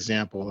better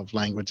example of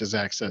language as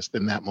access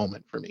than that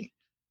moment for me.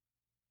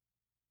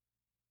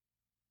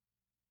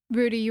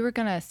 Rudy, you were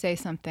going to say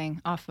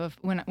something off of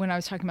when I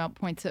was talking about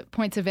points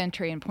of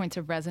entry and points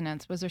of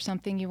resonance. Was there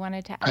something you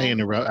wanted to add? I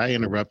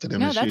interrupted him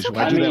No, as that's usual.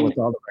 okay. I do that with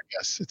all of our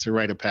guests. It's a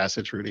rite of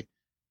passage, Rudy.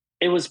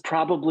 It was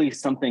probably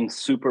something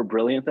super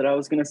brilliant that I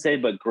was going to say,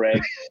 but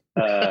Greg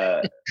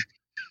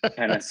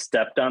kind of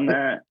stepped on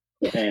that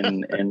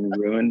and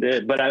ruined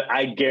it. But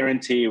I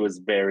guarantee it was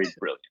very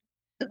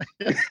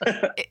brilliant.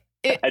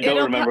 I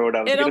don't remember what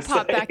I was going to say. It'll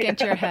pop back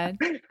into your head.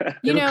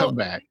 It'll come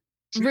back.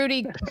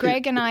 Rudy,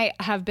 Greg and I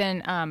have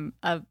been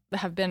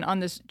on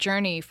this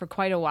journey for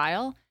quite a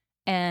while,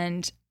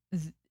 and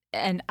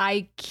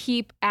I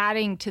keep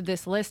adding to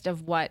this list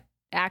of what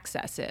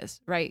access is,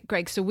 right,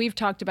 Greg? So we've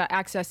talked about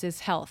access is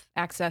health,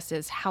 access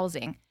is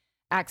housing,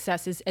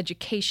 access is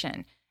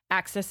education,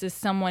 access is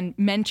someone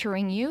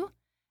mentoring you,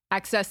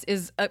 access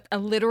is a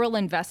literal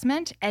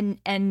investment,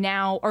 and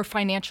now or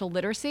financial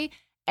literacy,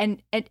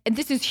 and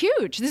this is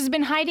huge. This has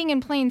been hiding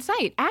in plain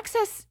sight.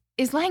 Access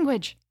is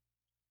language.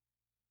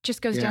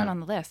 Just goes down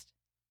on the list.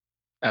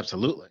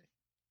 Absolutely.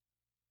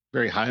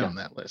 Very high on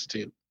that list,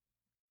 too.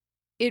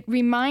 It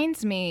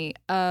reminds me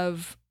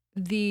of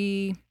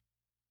the,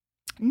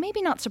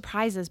 maybe not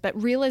surprises,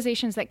 but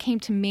realizations that came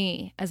to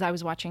me as I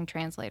was watching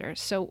Translators.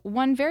 So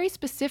one very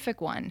specific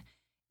one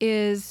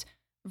is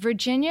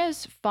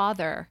Virginia's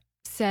father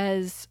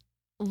says,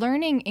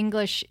 learning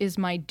English is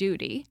my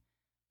duty.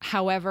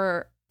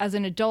 However, as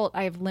an adult,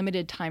 I have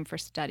limited time for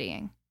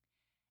studying.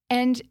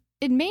 And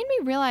it made me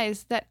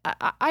realize that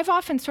I've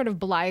often sort of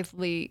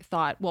blithely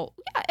thought, well,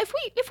 yeah, if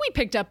we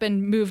picked up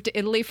and moved to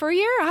Italy for a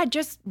year, I'd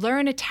just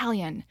learn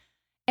Italian.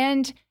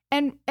 And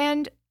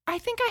I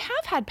think I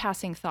have had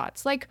passing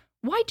thoughts like,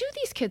 why do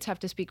these kids have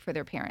to speak for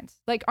their parents?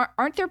 Like,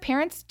 aren't their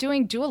parents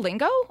doing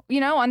Duolingo,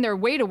 on their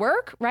way to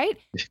work, right?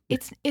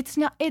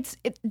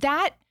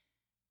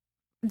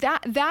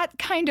 That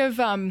kind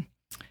of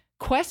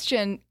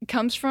question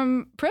comes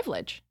from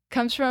privilege,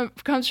 comes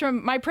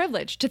from my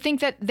privilege to think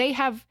that they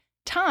have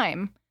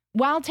time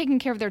while taking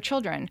care of their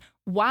children,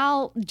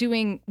 while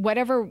doing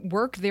whatever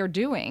work they're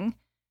doing,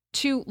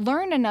 to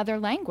learn another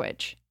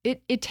language.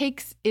 It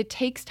takes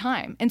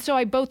time. And so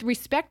I both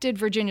respected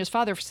Virginia's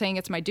father for saying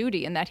it's my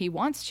duty and that he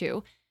wants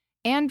to,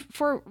 and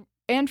for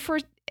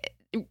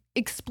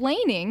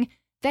explaining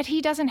that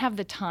he doesn't have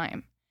the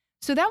time.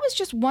 So that was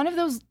just one of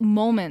those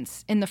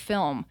moments in the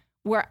film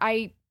where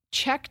I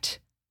checked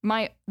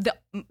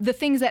the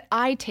things that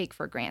I take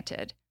for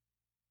granted.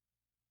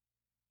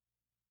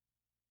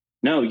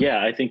 No,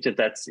 yeah, I think that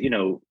that's,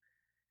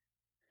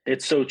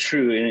 it's so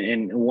true.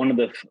 And one of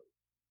the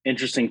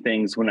interesting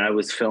things when I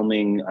was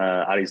filming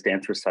Adi's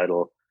dance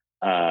recital,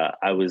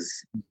 I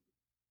was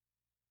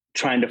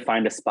trying to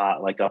find a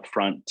spot like up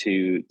front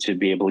to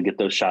be able to get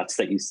those shots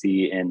that you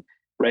see. And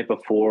right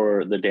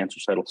before the dance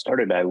recital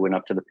started, I went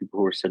up to the people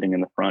who were sitting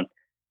in the front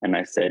and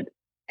I said,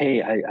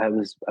 "Hey,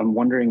 I'm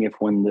wondering if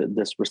when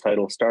this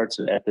recital starts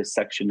at this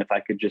section, if I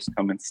could just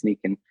come and sneak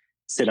and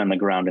sit on the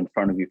ground in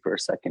front of you for a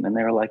second." And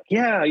they were like,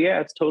 yeah,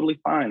 it's totally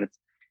fine.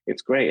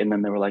 It's great. And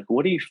then they were like,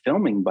 "What are you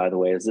filming, by the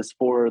way? Is this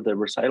for the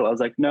recital?" I was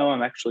like, "No,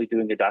 I'm actually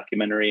doing a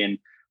documentary, and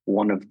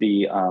one of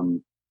the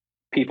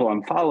people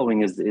I'm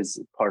following is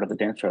part of the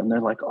dance route." And they're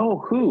like, "Oh,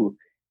 who?"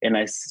 And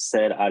I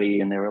said Adi,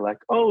 and they were like,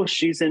 "Oh,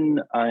 she's in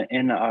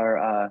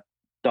our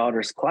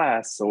daughter's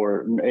class,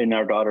 or in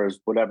our daughter's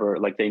whatever."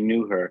 Like, they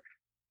knew her.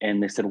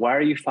 And they said, "Why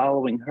are you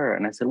following her?"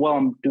 And I said, "Well,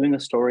 I'm doing a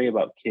story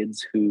about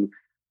kids who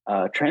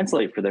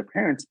translate for their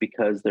parents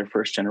because they're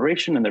first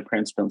generation and their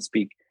parents don't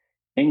speak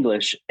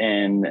English."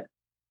 And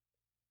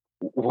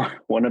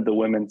one of the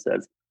women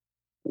says,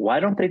 "Why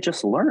don't they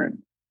just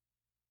learn?"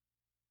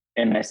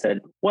 And I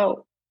said,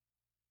 "Well,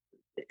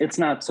 it's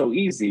not so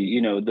easy.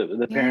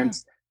 The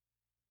parents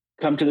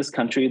come to this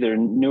country, they're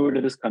newer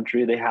to this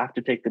country, they have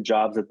to take the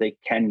jobs that they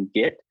can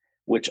get,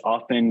 which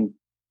often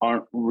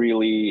aren't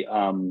really,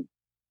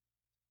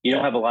 you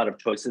don't have a lot of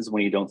choices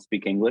when you don't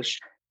speak English.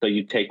 So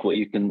you take what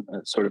you can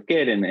sort of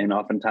get. And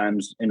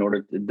oftentimes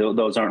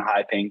those aren't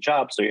high paying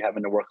jobs. So you're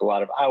having to work a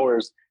lot of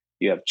hours.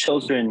 You have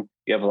children,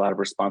 you have a lot of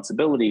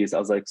responsibilities." I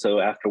was like, so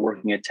after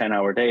working a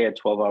 10-hour day, a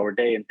 12-hour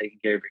day and taking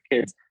care of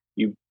your kids,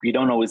 you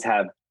don't always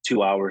have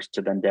 2 hours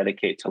to then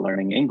dedicate to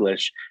learning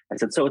English. I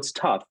said, so it's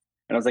tough.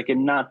 And I was like,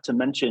 and not to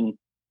mention,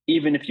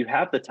 even if you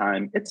have the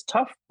time, it's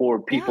tough for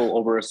people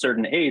over a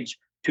certain age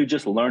to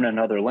just learn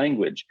another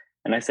language.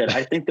 And I said,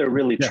 I think they're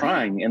really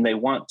trying and they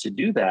want to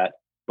do that,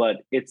 but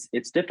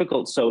it's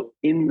difficult. So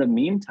in the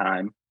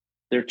meantime,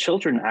 their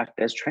children act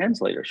as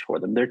translators for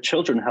them. Their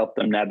children help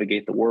them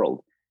navigate the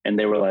world. And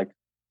they were like,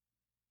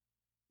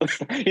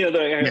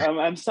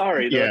 I'm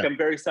sorry. They're like, "I'm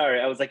very sorry."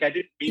 I was like, I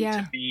didn't mean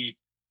to be,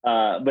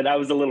 but I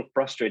was a little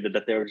frustrated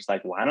that they were just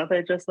like, "Why don't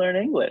they just learn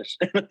English?"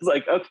 And I was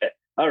like, okay,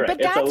 all right.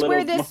 But that's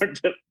where that's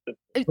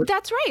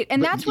right.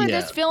 And that's where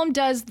this film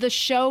does the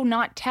show,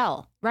 not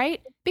tell,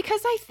 right?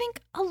 Because I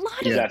think a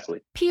lot of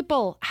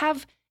people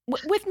have,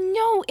 with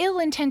no ill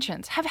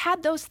intentions, have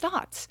had those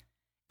thoughts.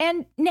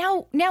 And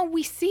now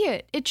we see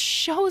it. It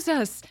shows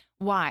us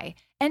why.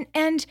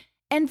 And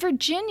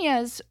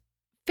Virginia's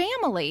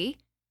family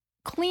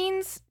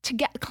cleans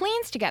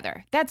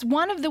together. That's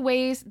one of the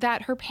ways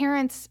that her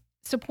parents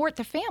support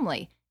the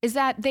family, is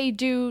that they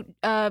do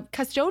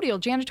custodial,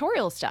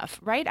 janitorial stuff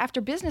right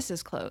after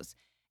businesses close.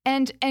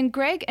 And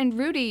Greg and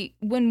Rudy,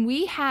 when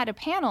we had a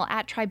panel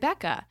at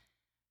Tribeca,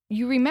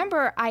 you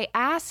remember I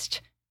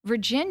asked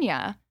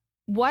Virginia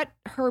what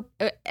her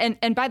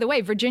and by the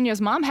way,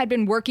 Virginia's mom had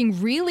been working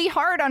really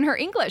hard on her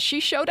English. She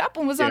showed up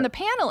and was on the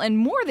panel and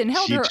more than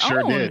held her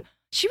own. Did.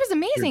 She was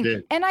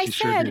amazing. And I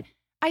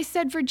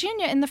said,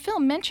 Virginia in the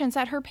film mentions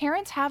that her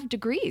parents have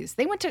degrees.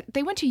 They went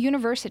to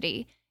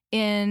university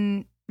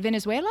in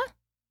Venezuela.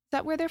 Is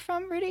that where they're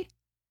from, Rudy?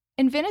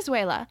 In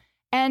Venezuela.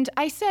 And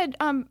I said,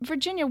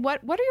 Virginia,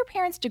 what are your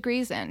parents'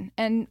 degrees in?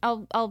 And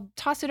I'll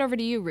toss it over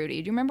to you,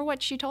 Rudy. Do you remember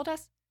what she told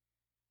us?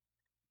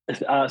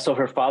 So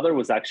her father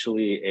was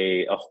actually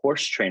a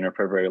horse trainer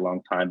for a very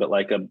long time, but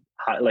like a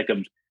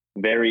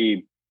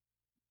very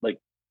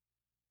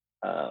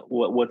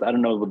what I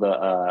don't know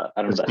the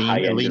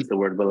high end is the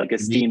word, but like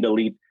esteemed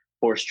elite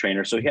horse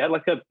trainer. So he had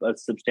like a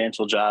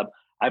substantial job.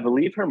 I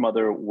believe her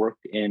mother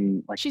worked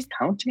in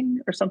accounting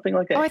or something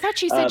like that. Oh, I thought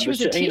she said she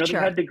was a teacher. They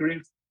had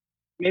degrees.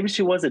 Maybe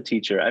she was a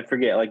teacher. I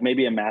forget, like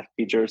maybe a math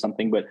teacher or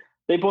something, but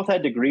they both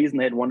had degrees and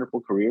they had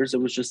wonderful careers. It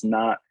was just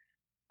not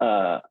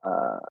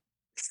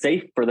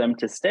safe for them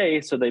to stay.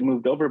 So they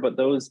moved over, but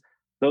those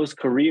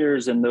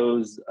careers and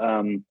those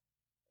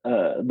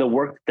the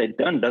work that they'd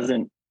done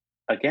doesn't,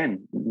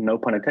 again, no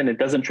pun intended,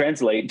 doesn't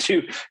translate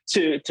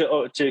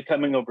to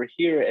coming over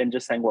here and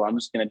just saying, well, I'm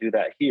just going to do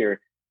that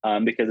here,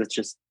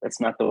 because that's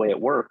not the way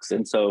it works.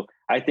 And so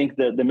I think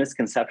the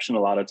misconception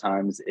a lot of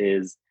times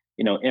is,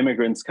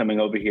 immigrants coming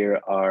over here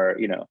are,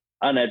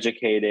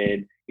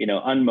 uneducated,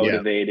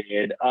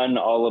 unmotivated, on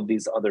all of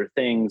these other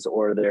things,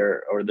 or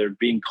they're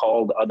being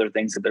called other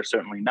things that they're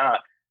certainly not.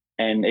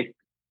 And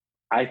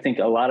I think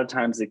a lot of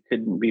times it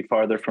couldn't be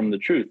farther from the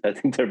truth. I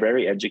think they're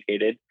very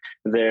educated.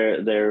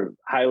 They're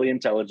highly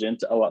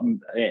intelligent, a lot,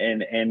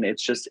 and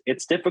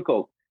it's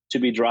difficult to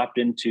be dropped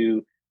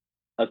into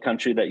a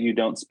country that you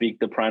don't speak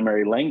the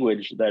primary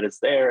language that is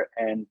there,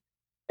 and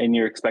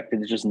you're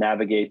expected to just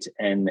navigate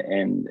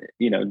and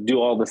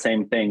do all the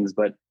same things,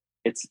 but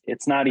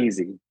it's not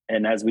easy.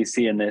 And as we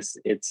see in this,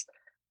 it's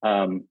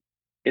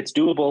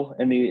doable,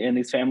 and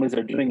these families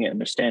are doing it, and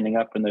they're standing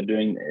up, and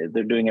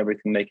they're doing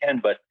everything they can.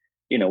 But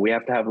we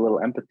have to have a little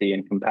empathy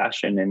and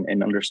compassion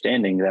and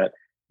understanding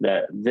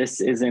that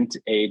this isn't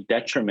a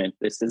detriment.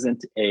 This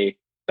isn't a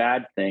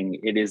bad thing.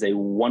 It is a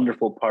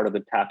wonderful part of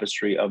the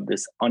tapestry of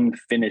this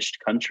unfinished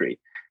country.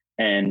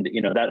 And,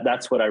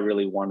 that's what I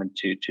really wanted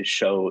to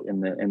show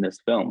in this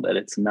film, that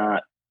it's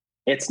not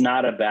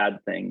a bad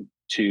thing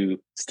to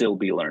still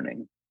be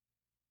learning.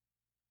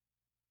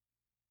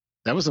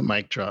 That was a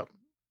mic drop.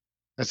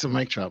 That's a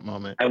mic drop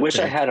moment. I wish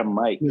I had a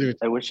mic.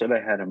 I wish that I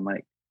had a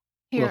mic.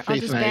 Here, well, I'll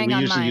Faith just and I, bang we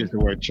on usually mine. use the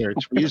word church.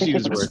 We usually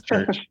use the word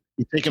church.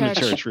 You take him to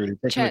church, Rudy.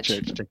 Take him to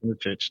church. Take him to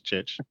church.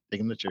 Church.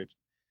 Take him to church.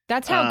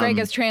 That's how Greg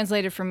has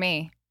translated for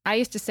me. I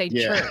used to say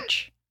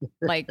church,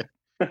 like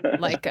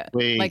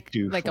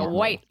a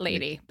white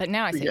lady, but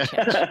now I say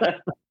church.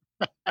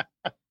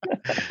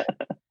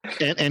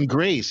 and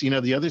grace.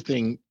 The other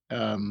thing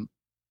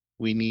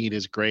we need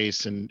is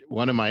grace. And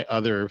one of my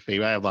other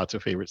favorite, I have lots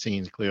of favorite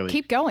scenes, clearly.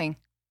 Keep going.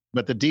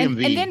 But the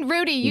DMV. And then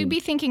Rudy, you'd be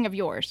thinking of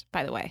yours,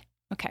 by the way.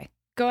 Okay,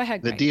 go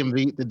ahead, Greg.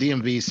 The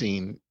DMV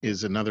scene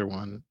is another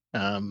one.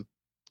 So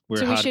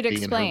we should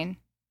explain.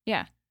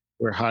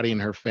 Where Hadi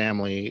and her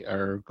family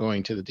are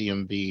going to the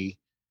DMV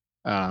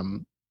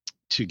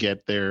to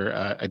get their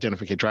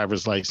identification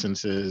driver's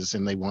licenses,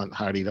 and they want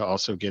Hadi to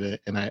also get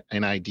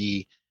an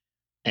ID.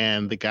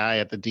 And the guy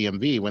at the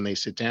DMV, when they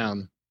sit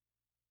down,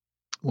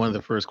 one of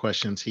the first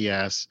questions he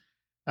asks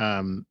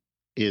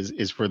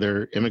is for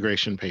their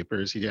immigration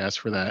papers. He asks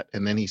for that,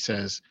 and then he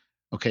says,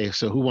 "Okay,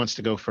 so who wants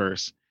to go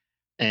first?"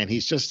 And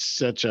he's just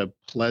such a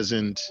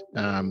pleasant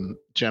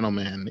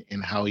gentleman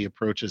in how he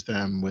approaches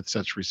them, with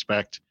such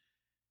respect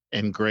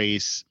and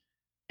grace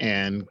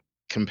and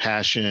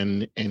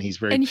compassion. And he's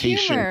very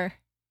patient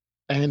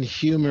and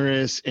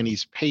humorous, and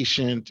he's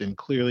patient, and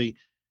clearly,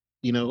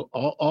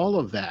 all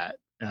of that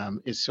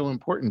is so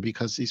important,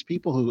 because these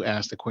people who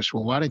ask the question,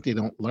 well, why don't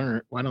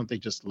they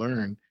just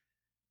learn,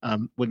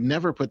 would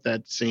never put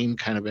that same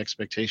kind of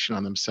expectation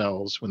on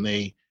themselves when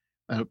they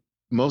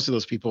most of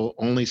those people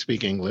only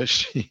speak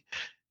English.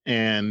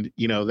 And,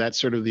 that's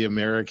sort of the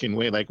American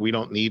way. Like, we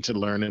don't need to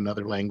learn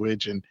another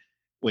language. And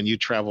when you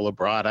travel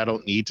abroad, I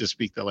don't need to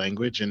speak the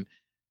language. And,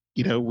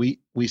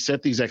 we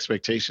set these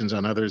expectations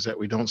on others that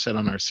we don't set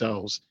on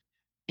ourselves.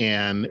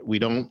 And we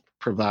don't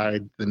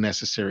provide the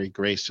necessary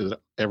grace so that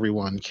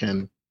everyone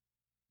can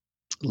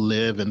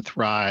live and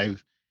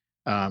thrive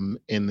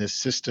in this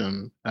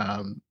system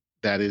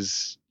that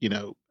is,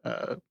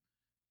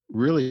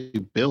 really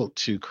built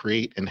to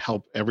create and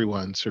help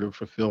everyone sort of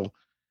fulfill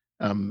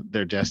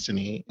their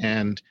destiny.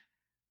 And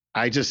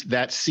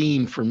that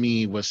scene for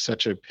me was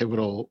such a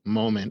pivotal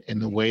moment in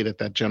the way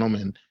that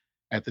gentleman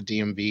at the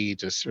DMV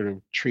just sort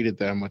of treated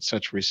them with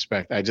such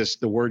respect.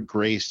 The word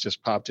grace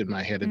just popped in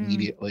my head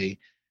immediately.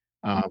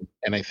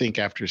 And I think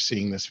after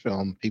seeing this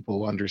film,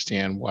 people will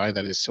understand why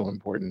that is so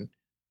important.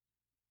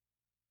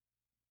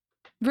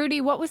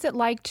 Rudy, what was it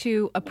like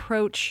to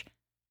approach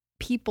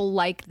people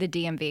like the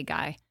DMV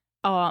guy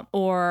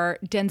or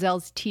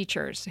Denzel's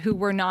teachers, who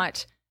were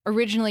not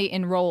originally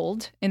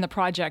enrolled in the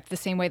project the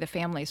same way the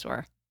families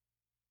were?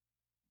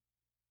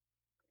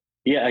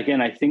 Yeah,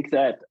 again, I think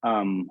that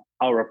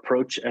our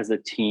approach as a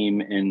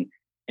team,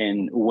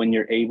 and when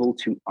you're able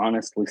to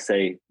honestly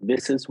say,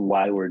 this is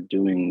why we're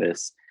doing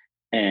this,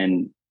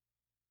 and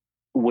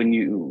when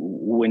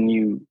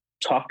you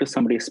talk to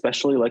somebody,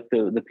 especially like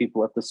the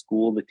people at the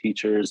school, the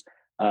teachers,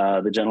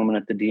 the gentleman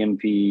at the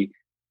DMV,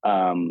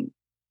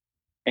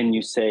 and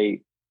you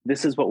say,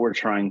 this is what we're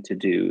trying to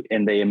do,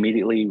 and they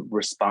immediately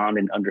respond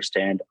and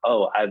understand,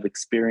 oh, I've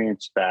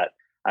experienced that.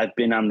 I've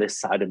been on this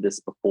side of this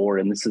before,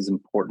 and this is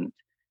important.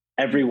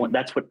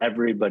 That's what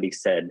everybody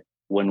said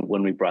when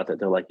we brought that.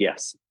 They're like,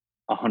 yes,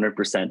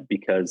 100%,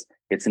 because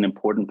it's an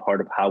important part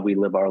of how we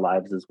live our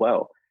lives as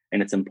well.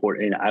 And it's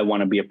important. And I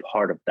want to be a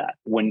part of that.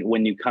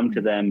 When you come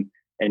to them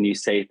and you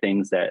say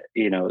things that,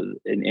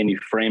 and you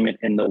frame it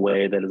in the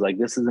way that is like,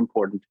 this is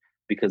important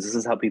because this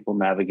is how people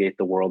navigate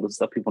the world. This is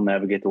how people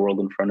navigate the world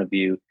in front of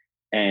you.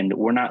 And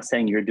we're not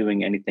saying you're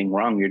doing anything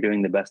wrong. You're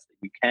doing the best that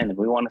you can. And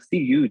we want to see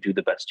you do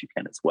the best you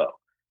can as well.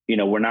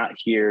 We're not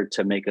here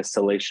to make a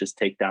salacious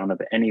takedown of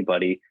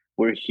anybody.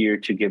 We're here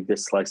to give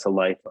this slice of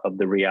life of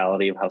the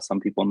reality of how some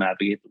people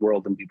navigate the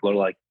world. And people are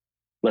like,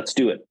 let's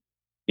do it.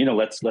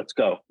 Let's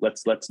go.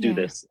 Let's do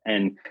this.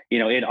 And,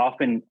 it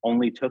often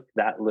only took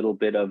that little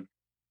bit of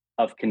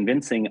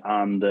convincing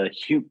on the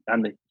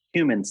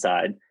human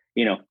side.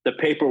 The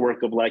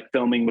paperwork of like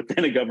filming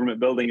within a government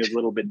building is a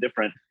little bit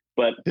different,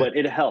 but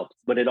it helps.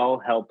 But it all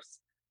helps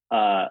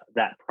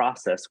that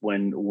process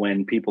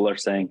when people are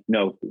saying,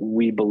 no,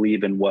 we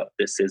believe in what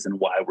this is and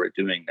why we're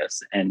doing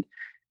this.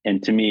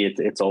 And to me,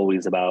 it's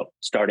always about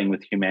starting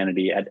with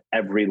humanity at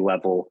every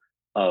level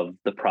of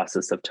the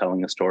process of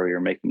telling a story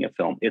or making a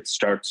film. It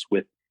starts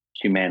with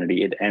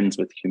humanity. It ends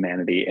with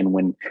humanity. And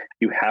when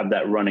you have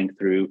that running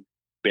through,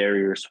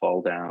 barriers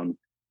fall down,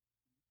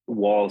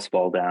 walls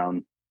fall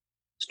down,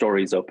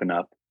 stories open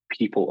up,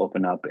 people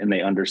open up, and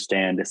they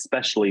understand,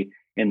 especially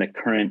in the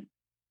current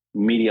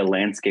media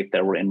landscape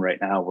that we're in right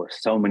now, where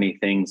so many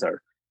things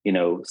are,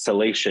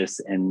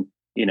 salacious and,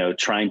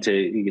 trying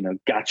to,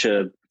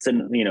 gotcha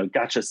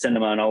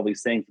cinema and all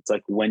these things. It's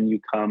like when you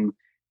come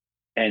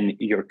and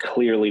you're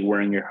clearly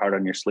wearing your heart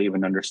on your sleeve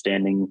and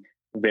understanding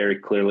very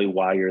clearly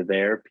why you're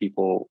there,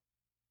 people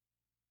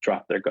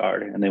drop their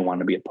guard and they want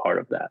to be a part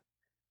of that.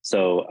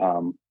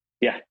 So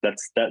yeah,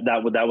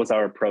 that was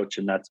our approach,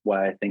 and that's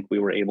why I think we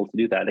were able to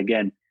do that.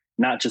 Again,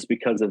 not just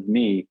because of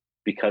me,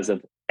 because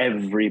of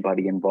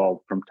everybody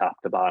involved from top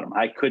to bottom.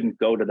 I couldn't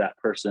go to that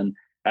person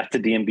at the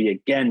DMV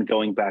again,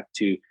 going back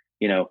to,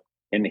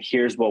 and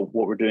here's what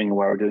we're doing and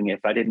why we're doing it,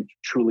 if I didn't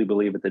truly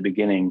believe at the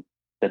beginning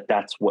that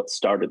that's what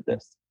started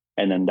this.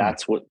 And then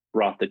that's what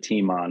brought the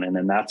team on. And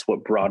then that's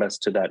what brought us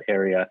to that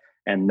area.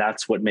 And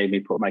that's what made me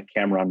put my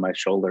camera on my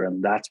shoulder.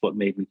 And that's what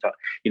made me talk,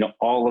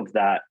 all of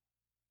that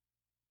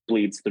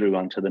bleeds through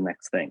onto the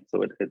next thing.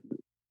 So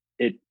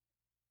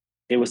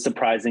it was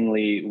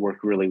surprisingly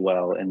worked really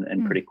well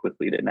and pretty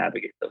quickly to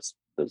navigate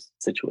those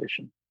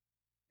situations.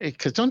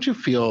 Because don't you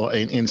feel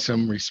in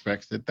some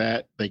respects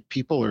that like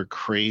people are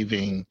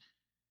craving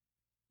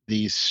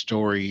these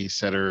stories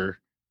that are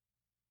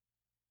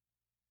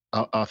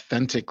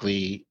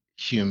authentically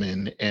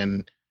human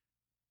and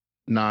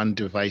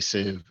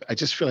non-divisive? I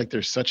just feel like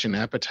there's such an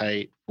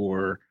appetite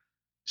for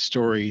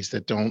stories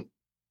that don't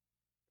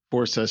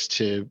force us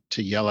to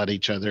yell at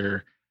each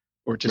other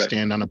or to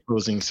stand on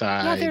opposing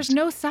sides. Yeah, there's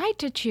no side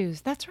to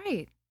choose. That's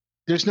right.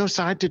 There's no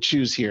side to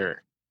choose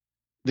here.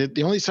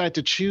 The only side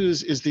to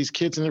choose is these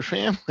kids and their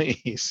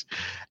families.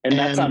 And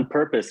that's on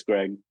purpose,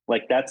 Greg.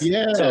 Like that's,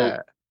 yeah.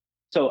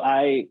 So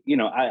I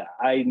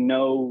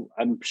know,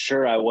 I'm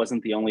sure I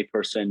wasn't the only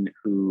person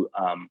who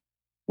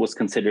was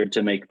considered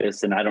to make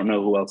this, and I don't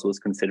know who else was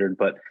considered,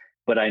 but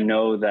I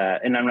know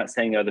that, and I'm not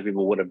saying other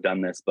people would have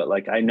done this, but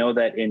like, I know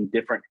that in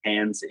different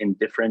hands, in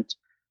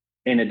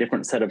a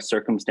different set of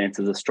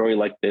circumstances, a story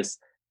like this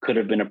could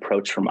have been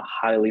approached from a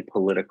highly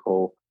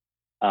political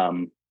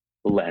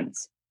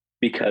lens,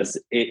 because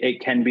it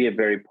can be a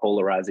very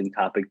polarizing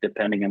topic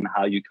depending on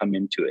how you come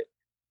into it.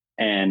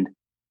 And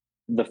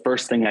the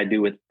first thing I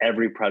do with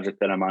every project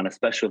that I'm on,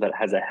 especially that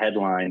has a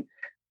headline,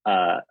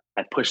 I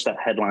push that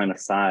headline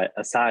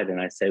aside and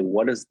I say,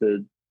 what is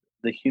the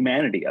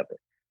humanity of it?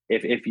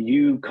 If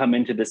you come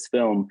into this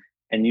film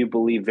and you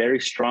believe very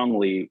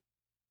strongly,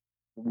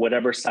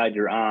 whatever side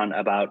you're on,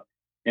 about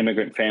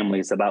immigrant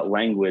families, about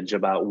language,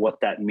 about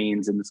what that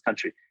means in this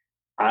country,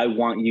 I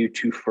want you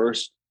to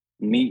first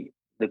meet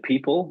the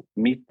people,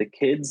 meet the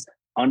kids,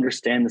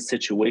 understand the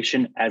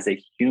situation as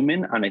a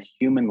human on a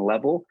human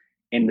level,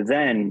 and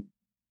then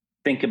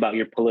think about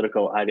your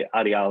political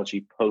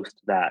ideology post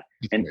that,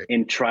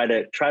 and try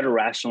to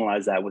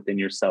rationalize that within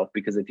yourself.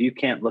 Because if you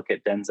can't look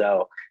at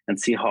Denzel and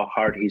see how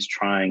hard he's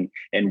trying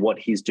and what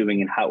he's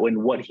doing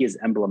and what he is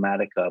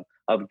emblematic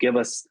of give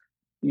us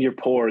your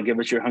poor, give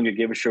us your hunger,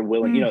 give us your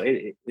willing,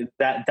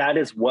 that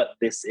is what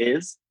this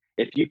is.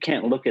 If you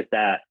can't look at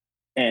that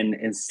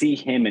and see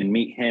him and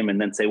meet him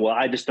and then say, well,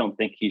 I just don't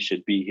think he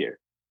should be here,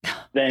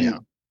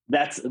 then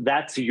that's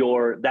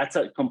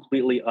a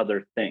completely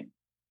other thing.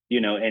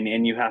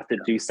 And you have to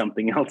do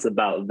something else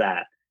about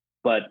that.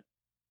 But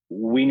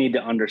we need to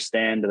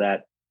understand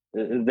that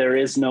there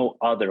is no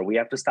other. We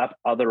have to stop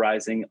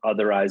otherizing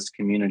otherized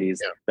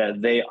communities, that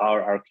they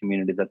are our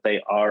community, that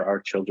they are our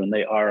children,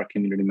 they are our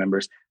community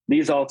members.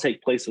 These all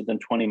take place within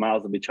 20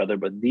 miles of each other,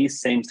 but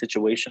these same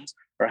situations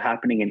are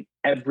happening in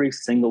every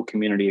single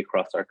community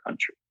across our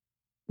country.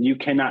 You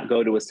cannot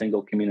go to a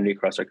single community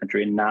across our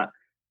country and not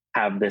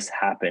have this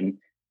happen.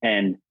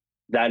 And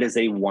that is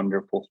a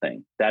wonderful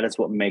thing. That is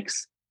what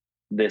makes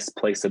this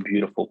place a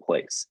beautiful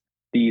place,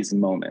 these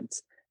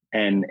moments.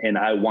 And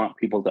I want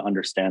people to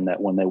understand that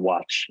when they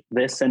watch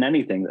this and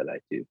anything that I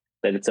do,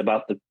 that it's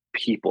about the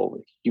people,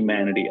 the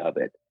humanity of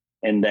it.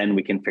 And then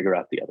we can figure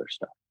out the other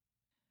stuff.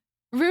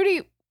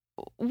 Rudy,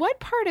 what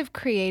part of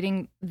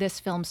creating this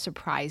film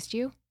surprised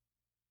you?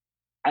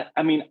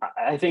 I mean,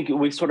 I think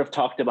we sort of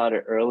talked about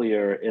it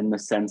earlier, in the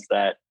sense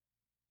that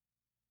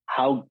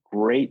how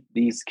great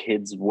these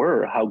kids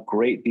were, how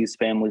great these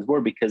families were,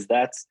 because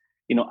that's,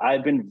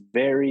 I've been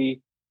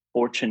very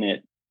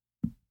fortunate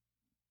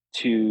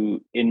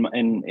to,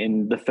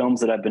 in the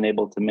films that I've been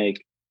able to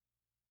make,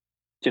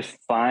 to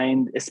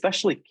find,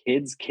 especially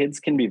kids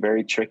can be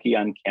very tricky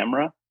on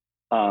camera,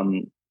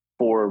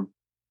 for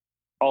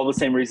all the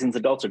same reasons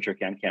adults are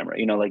tricky on camera.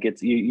 Like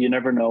it's, you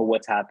never know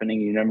what's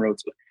happening. You never know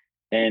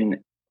and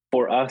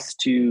for us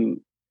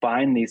to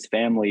find these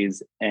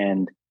families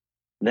and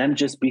them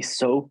just be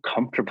so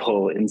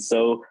comfortable and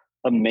so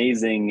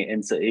amazing.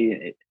 And so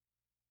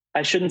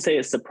I shouldn't say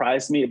it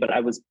surprised me, but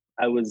I was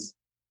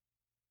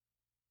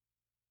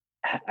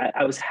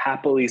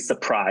happily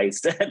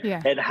surprised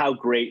at how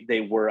great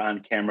they were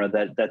on camera,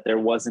 that there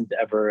wasn't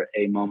ever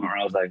a moment where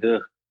I was like,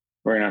 ugh,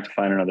 we're gonna have to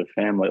find another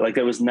family. Like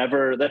there was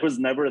never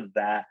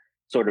that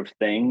sort of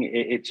thing.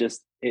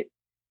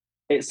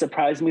 It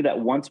surprised me that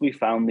once we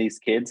found these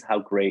kids, how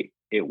great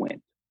it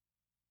went.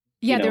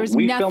 Yeah, there was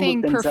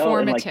nothing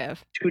performative. In like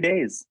 2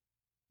 days.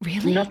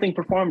 Really? Nothing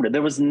performative.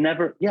 There was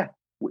never,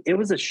 it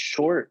was a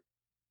short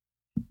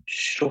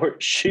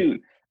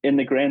shoot in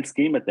the grand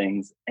scheme of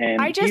things. And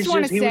I just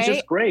want to say, he was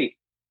just great.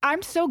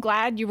 I'm so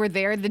glad you were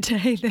there the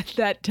day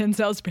that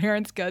Denzel's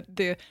parents got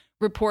the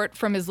report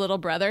from his little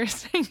brother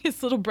saying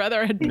his little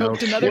brother had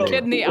poked another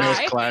kid in the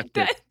eye.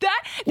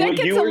 That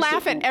gets a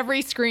laugh at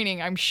every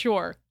screening, I'm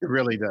sure. It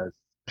really does.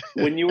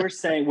 When you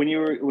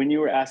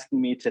were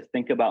asking me to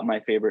think about my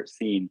favorite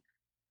scene,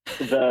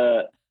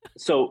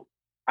 so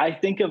I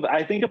think of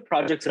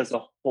projects as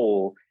a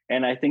whole,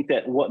 and I think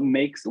that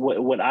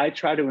what I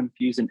try to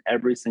infuse in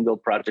every single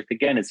project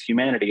again is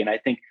humanity. And I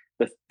think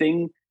the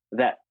thing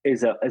that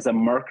is a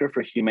marker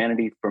for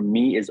humanity for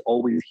me is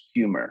always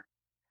humor.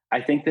 I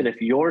think that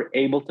if you're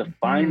able to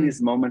find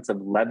these moments of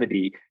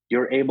levity,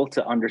 you're able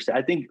to understand.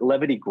 I think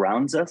levity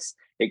grounds us.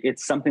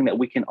 It's something that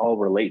we can all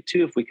relate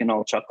to if we can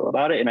all chuckle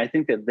about it. And I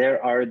think that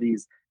there are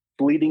these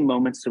fleeting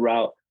moments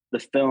throughout the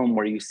film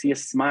where you see a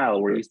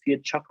smile, where you see a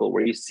chuckle,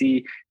 where you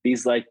see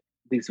these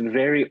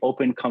very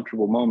open,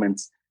 comfortable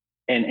moments.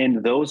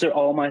 And those are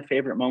all my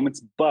favorite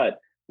moments. But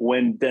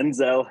when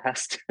Denzel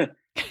has to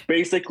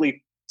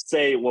basically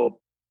say,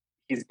 well,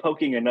 he's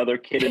poking another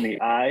kid in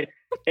the eye,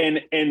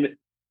 and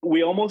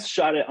we almost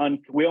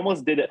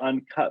did it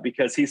uncut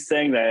because he's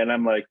saying that, and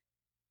I'm like,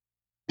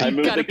 I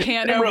moved the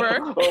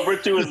camera over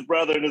to his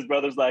brother, and his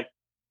brother's like,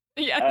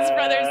 yeah, his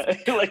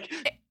brother's like,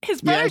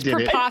 his brother's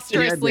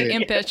preposterously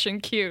impish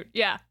and cute.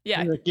 Yeah.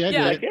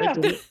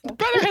 The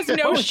brother has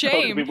no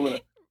shame.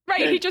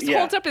 Right, he just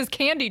holds up his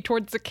candy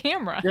towards the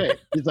camera. Yeah,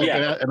 he's like,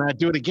 and I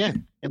do it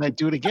again, and I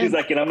do it again. He's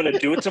like, and I'm going to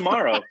do it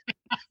tomorrow.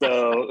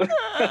 So,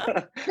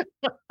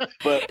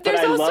 but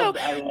I love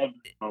the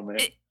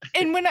moment.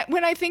 And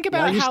when I think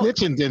about why you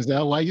snitching,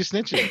 Denzel? Why are you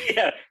snitching?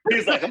 Yeah,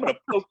 he's like, I'm going to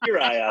poke your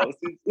eye out.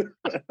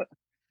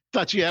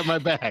 Thought you had my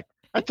back.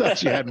 I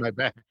thought you had my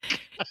back.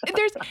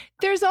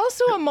 There's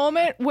also a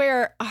moment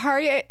where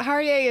Harriet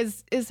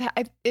is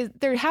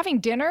they're having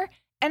dinner,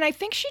 and I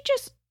think she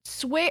just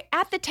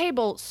at the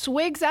table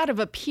swigs out of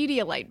a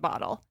Pedialyte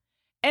bottle,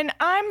 and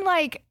I'm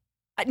like,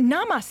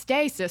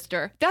 namaste,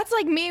 sister. That's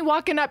like me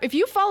walking up. If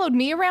you followed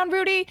me around,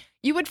 Rudy,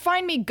 you would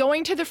find me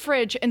going to the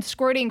fridge and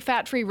squirting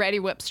fat-free Ready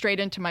Whip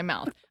straight into my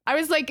mouth. I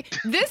was like,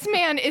 this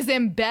man is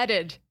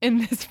embedded in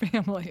this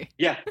family.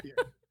 Yeah.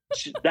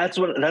 That's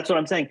what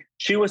I'm saying.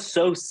 She was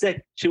so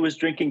sick. She was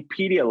drinking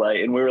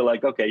Pedialyte, and we were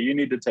like, okay, you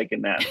need to take a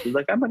nap. She's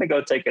like, I'm going to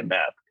go take a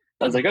nap.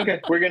 I was like, okay,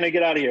 we're going to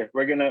get out of here.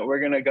 We're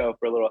going to go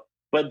for a little.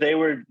 But they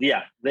were,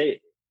 it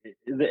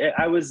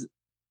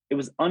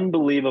was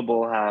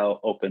unbelievable how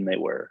open they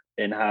were,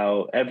 and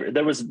how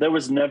there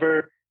was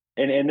never,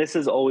 and this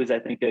is always, I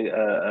think,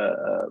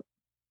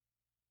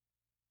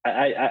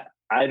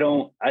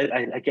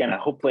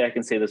 hopefully I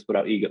can say this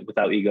without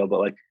ego, but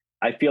like,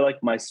 I feel like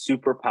my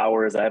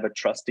superpower is I have a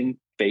trusting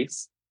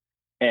face,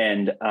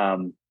 and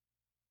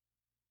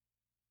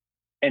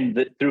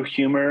through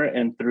humor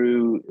and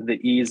through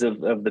the ease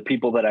of the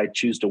people that I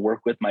choose to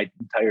work with, my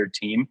entire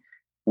team,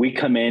 we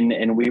come in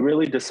and we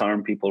really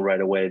disarm people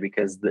right away,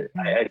 because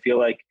I feel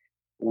like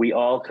we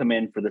all come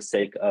in for the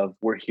sake of,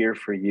 we're here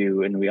for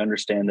you, and we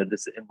understand that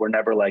we're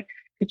never like,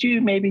 could you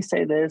maybe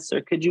say this,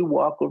 or could you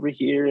walk over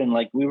here, and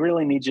like, we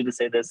really need you to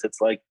say this. It's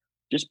like,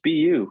 just be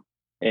you.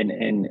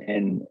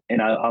 And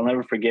I'll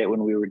never forget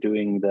when we were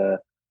doing this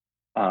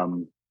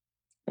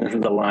is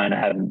a line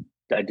I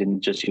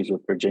didn't just use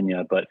with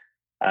Virginia, but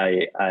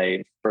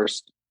I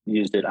first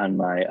used it on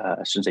my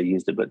I shouldn't say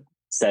used it, but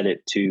said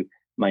it to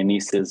my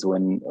nieces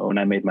when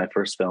I made my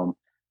first film.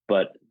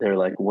 But they're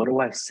like, what do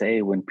I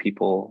say when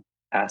people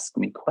ask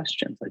me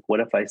questions? Like, what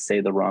if I say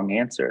the wrong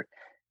answer?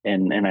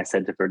 And I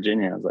said to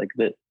Virginia, I was like,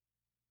 that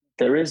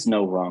there is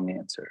no wrong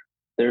answer.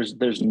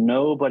 There's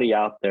nobody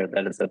out there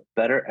that is a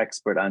better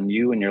expert on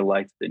you and your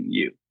life than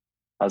you.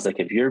 I was like,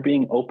 if you're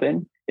being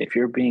open, if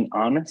you're being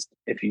honest,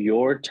 if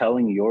you're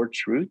telling your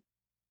truth,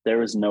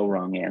 there is no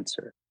wrong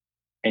answer.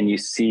 And you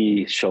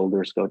see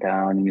shoulders go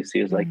down, and you see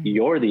it's like,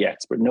 you're the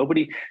expert.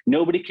 Nobody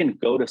can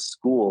go to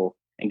school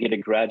and get a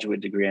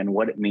graduate degree on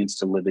what it means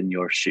to live in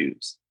your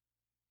shoes.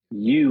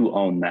 You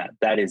own that.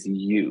 That is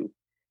you.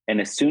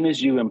 And as soon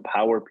as you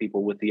empower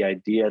people with the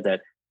idea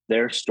that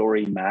their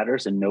story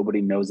matters and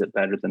nobody knows it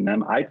better than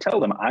them, I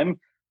tell them,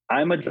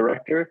 I'm a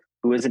director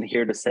who isn't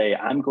here to say,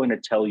 I'm going to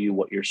tell you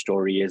what your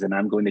story is, and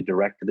I'm going to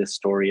direct this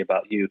story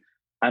about you.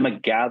 I'm a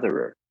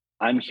gatherer.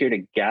 I'm here to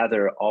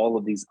gather all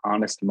of these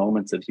honest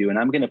moments of you, and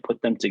I'm going to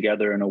put them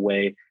together in a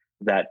way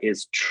that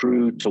is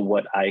true to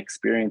what I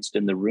experienced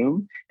in the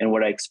room and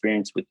what I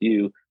experienced with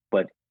you.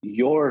 But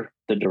you're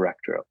the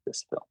director of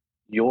this film.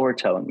 You're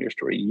telling your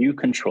story. You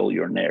control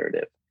your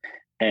narrative.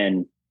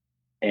 And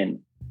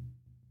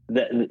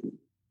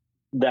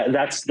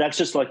that's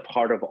just like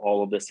part of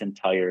all of this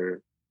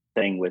entire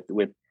thing with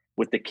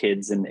the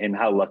kids, and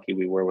how lucky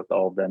we were with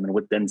all of them, and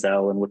with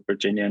Denzel and with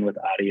Virginia and with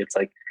Adi. It's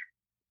like,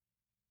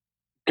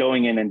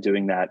 going in and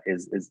doing that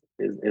is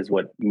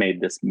what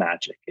made this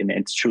magic, and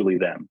it's truly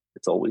them.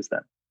 It's always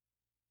them.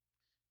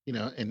 You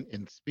know,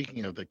 and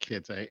speaking of the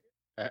kids, I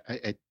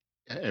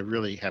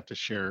really have to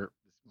share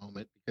this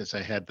moment, because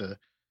I had the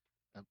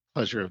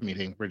pleasure of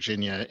meeting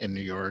Virginia in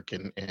New York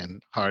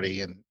and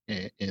Hardy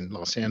in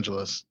Los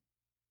Angeles,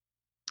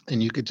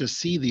 and you could just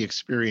see the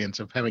experience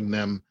of having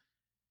them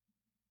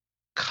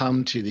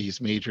come to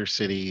these major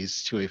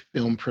cities to a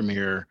film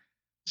premiere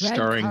Red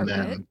starring carpet.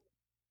 them,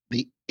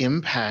 the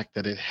impact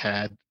that it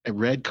had,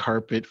 red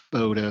carpet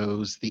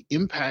photos, the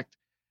impact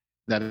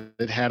that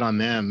it had on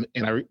them.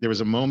 And there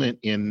was a moment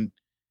in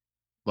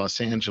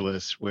Los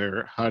Angeles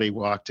where Hadi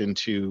walked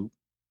into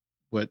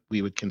what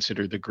we would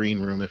consider the green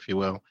room, if you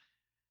will.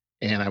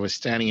 And I was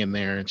standing in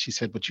there, and she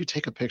said, "Would you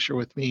take a picture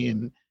with me?"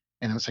 And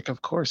I was like,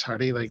 "Of course,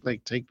 Hadi.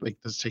 Let's take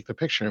the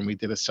picture." And we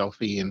did a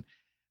selfie.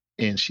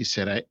 And she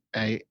said,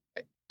 "I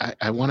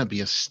want to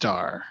be a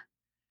star."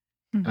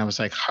 Hmm. And I was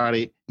like,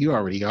 "Hadi, you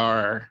already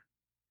are.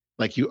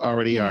 Like you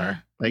already Yeah.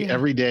 are. Like Yeah.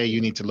 every day, you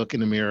need to look in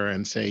the mirror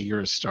and say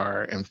you're a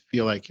star and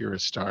feel like you're a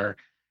star."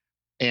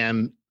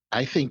 And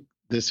I think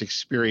this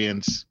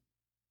experience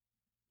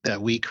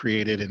that we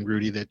created, and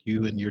Rudy, that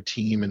you and your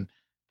team and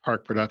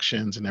Park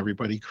Productions and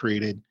everybody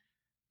created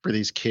for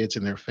these kids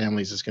and their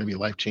families is going to be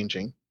life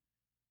changing.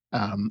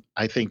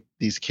 I think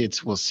these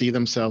kids will see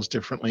themselves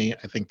differently.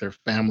 I think their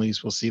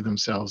families will see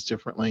themselves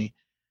differently.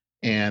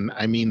 And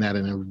I mean that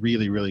in a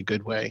really, really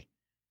good way.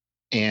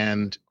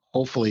 And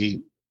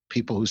hopefully,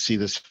 people who see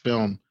this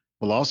film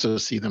will also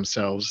see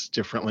themselves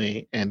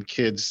differently. And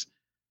kids,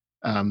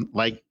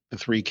 like the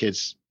three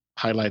kids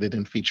highlighted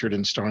and featured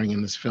and starring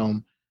in this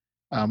film,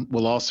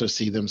 will also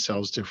see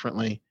themselves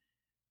differently.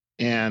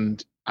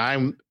 And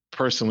I'm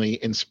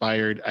personally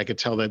inspired. I could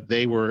tell that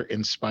they were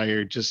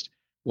inspired just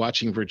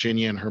watching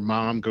Virginia and her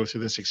mom go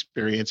through this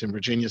experience. And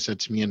Virginia said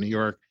to me in New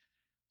York,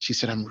 she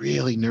said, "I'm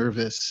really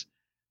nervous."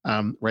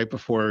 Right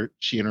before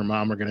she and her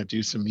mom were going to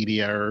do some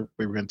media, or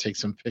we were going to take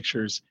some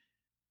pictures.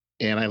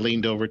 And I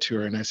leaned over to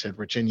her and I said,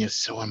 "Virginia,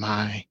 so am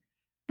I.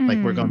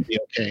 Like, we're going Mm. to be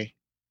okay.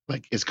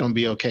 Like, it's going to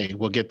be okay.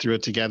 We'll get through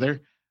it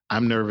together.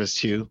 I'm nervous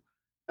too.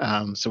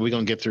 So we're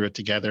going to get through it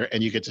together."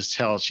 And you could just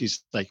tell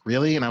she's like,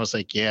 "Really?" And I was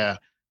like, "Yeah,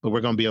 but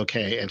we're going to be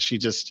okay." And she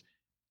just,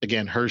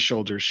 again, her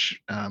shoulders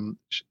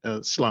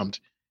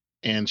slumped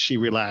and she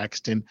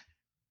relaxed. And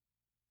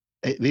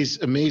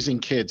these amazing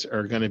kids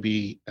are going to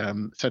be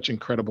such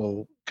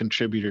incredible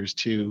contributors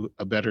to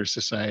a better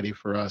society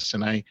for us.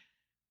 And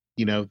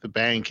the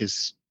bank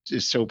is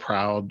so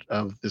proud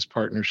of this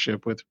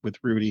partnership with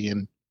Rudy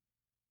and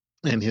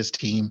his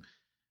team,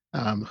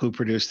 who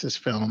produced this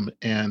film.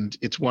 And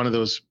it's one of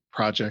those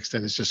projects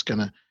that is just going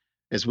to,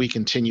 as we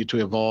continue to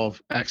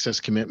evolve access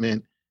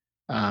commitment,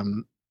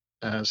 um,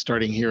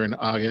 starting here in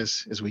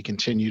August, as we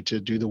continue to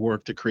do the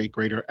work to create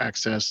greater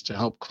access to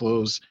help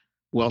close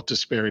wealth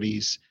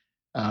disparities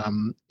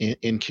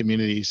in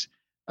communities.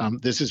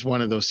 This is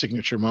one of those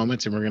signature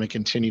moments, and we're going to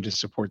continue to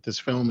support this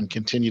film and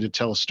continue to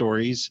tell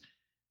stories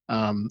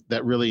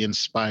that really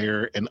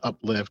inspire and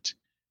uplift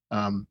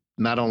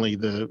not only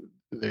the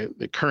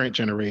current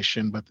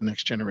generation, but the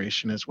next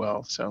generation as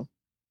well. So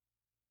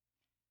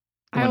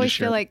I I wanted to always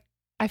share.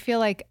 feel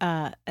like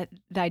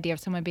the idea of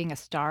someone being a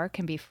star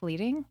can be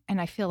fleeting, and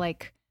I feel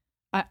like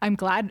I'm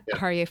glad Yeah.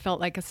 Harye felt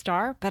like a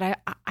star, but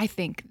I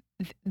think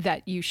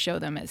that you show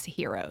them as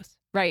heroes,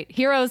 right?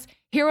 Heroes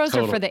are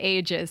Total. for the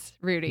ages,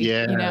 Rudy.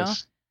 Yes. You know,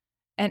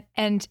 and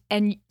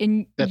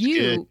That's you,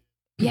 good.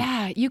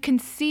 yeah, you can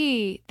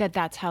see that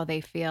that's how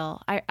they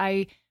feel.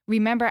 I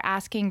remember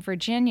asking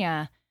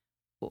Virginia,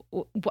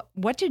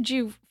 what did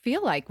you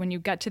feel like when you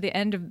got to the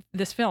end of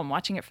this film,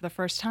 watching it for the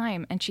first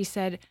time? And she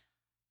said,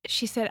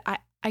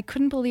 I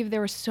couldn't believe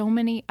there were so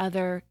many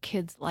other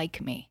kids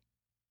like me.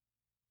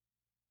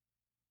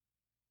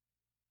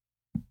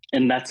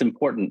 And that's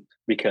important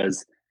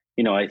because,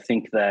 I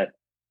think that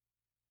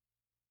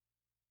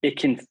it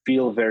can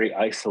feel very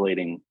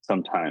isolating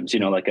sometimes.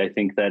 Like I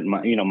think that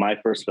my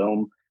first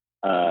film,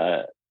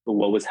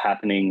 what was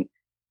happening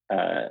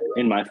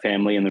in my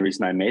family, and the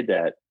reason I made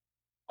that,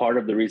 part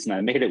of the reason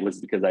I made it was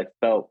because I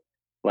felt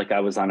like I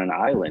was on an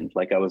island,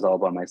 like I was all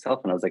by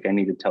myself, and I was like, I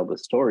need to tell the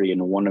story.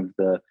 And one of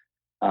the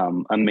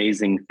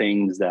amazing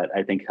things that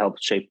I think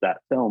helped shape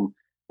that film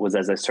was,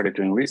 as I started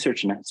doing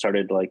research and I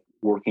started like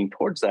working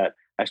towards that,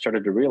 I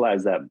started to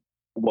realize that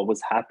what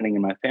was happening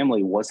in my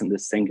family wasn't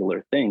this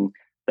singular thing,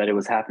 that it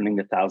was happening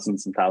to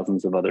thousands and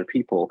thousands of other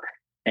people.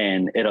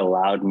 And it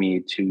allowed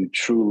me to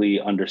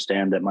truly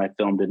understand that my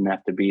film didn't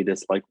have to be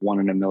this like one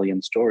in a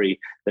million story,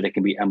 that it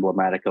can be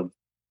emblematic of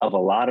a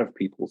lot of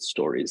people's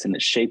stories. And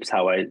it shapes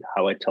how I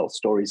tell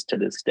stories to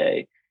this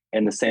day.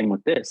 And the same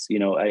with this.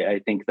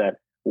 I think that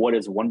what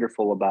is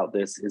wonderful about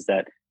this is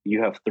that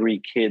you have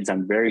three kids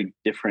on very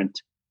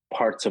different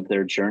parts of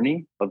their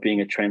journey of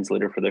being a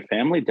translator for their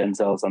family.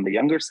 Denzel's on the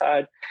younger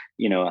side,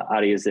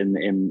 Adi is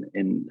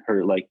in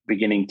her like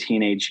beginning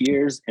teenage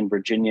years, and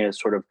Virginia is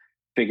sort of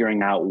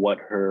figuring out what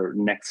her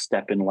next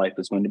step in life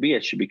is going to be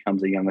as she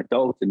becomes a young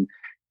adult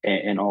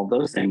and all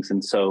those things.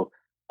 And so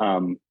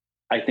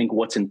I think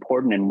what's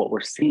important and what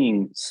we're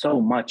seeing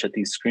so much at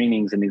these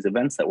screenings and these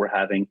events that we're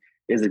having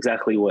is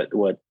exactly what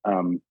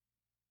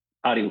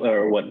Adi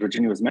or what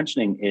Virginia was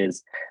mentioning,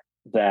 is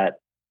that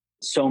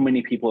so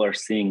many people are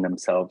seeing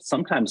themselves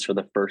sometimes for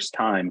the first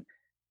time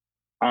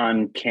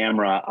on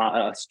camera,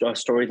 a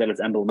story that is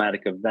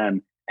emblematic of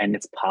them, and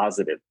it's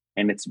positive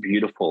and it's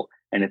beautiful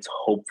and it's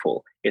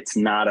hopeful. It's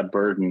not a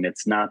burden.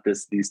 It's not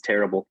these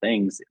terrible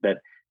things, that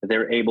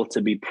they're able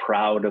to be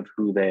proud of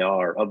who they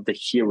are, of the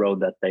hero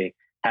that they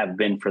have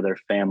been for their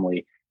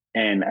family.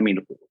 And I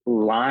mean,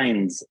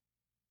 lines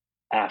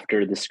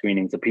after the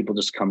screenings of people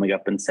just coming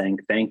up and saying,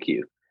 thank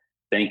you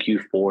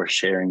for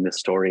sharing this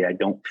story. I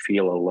don't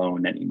feel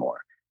alone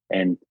anymore.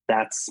 And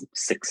that's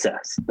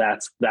success.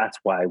 That's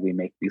why we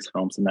make these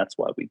films, and that's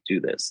why we do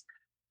this.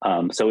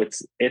 So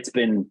it's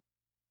been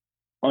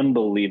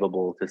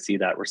unbelievable to see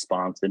that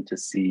response and to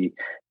see,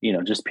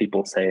 just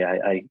people say,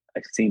 I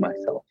see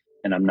myself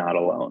and I'm not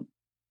alone.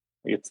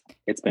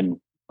 It's been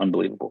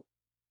unbelievable.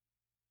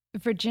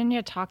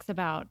 Virginia talks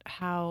about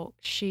how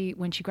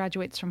when she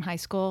graduates from high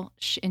school,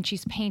 and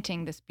she's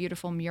painting this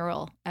beautiful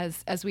mural,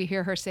 as we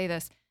hear her say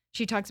this,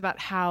 she talks about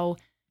how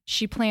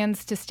she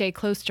plans to stay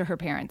close to her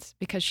parents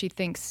because she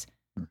thinks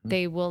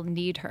they will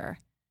need her.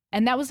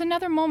 And that was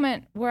another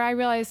moment where I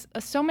realized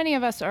so many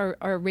of us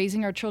are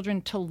raising our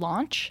children to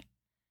launch.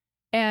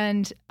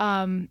 And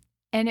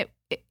it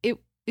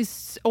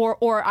is,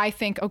 or I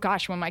think, oh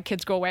gosh, when my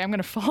kids go away, I'm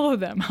going to follow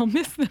them. I'll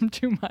miss them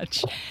too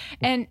much.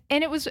 And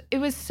it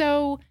was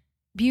so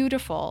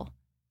beautiful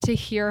to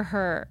hear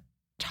her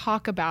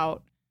talk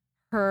about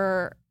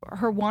her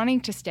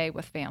wanting to stay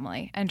with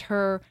family and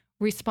her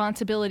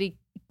responsibility,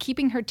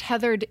 keeping her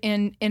tethered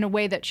in a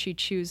way that she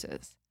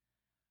chooses.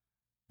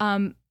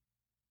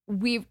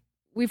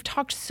 We've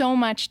talked so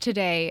much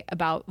today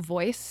about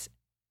voice,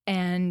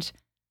 and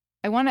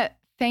I want to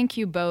thank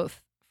you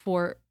both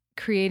for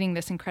creating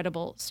this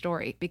incredible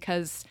story,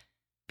 because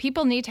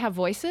people need to have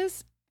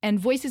voices, and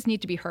voices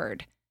need to be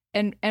heard.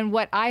 And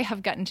what I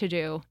have gotten to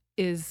do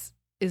is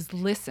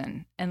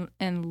listen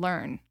and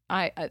learn.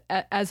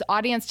 As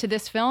audience to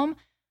this film,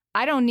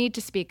 I don't need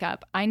to speak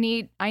up. I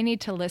need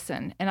to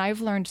listen. And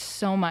I've learned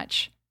so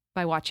much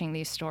by watching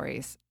these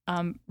stories.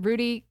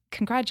 Rudy,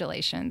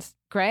 congratulations.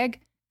 Greg,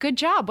 good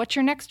job. What's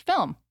your next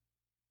film?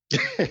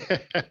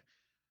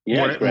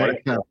 Yeah,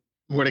 Greg.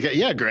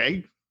 Yeah,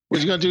 Greg. What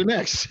are you going to do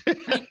next?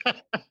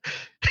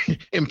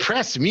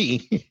 Impress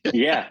me.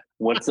 Yeah.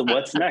 What's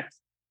next?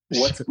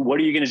 What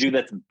are you going to do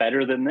that's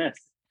better than this?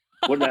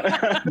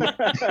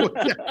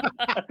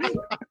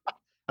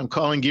 I'm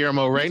calling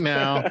Guillermo right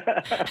now,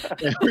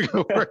 and we're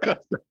going to work on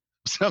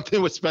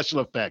something with special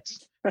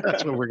effects.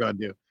 That's what we're going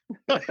to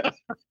do.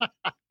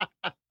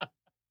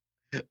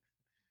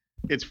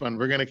 It's fun.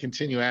 We're going to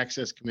continue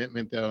Access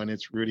Commitment, though, and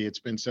it's Rudy. It's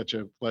been such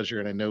a pleasure,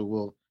 and I know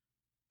we'll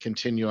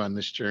continue on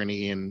this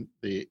journey and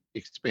the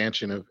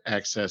expansion of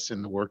Access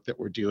and the work that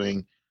we're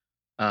doing,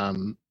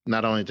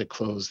 not only to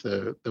close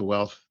the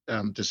wealth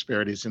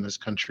disparities in this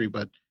country,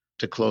 but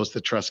to close the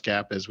trust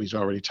gap, as we've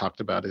already talked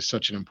about, is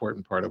such an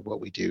important part of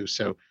what we do.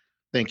 So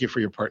thank you for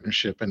your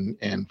partnership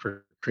and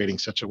for creating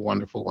such a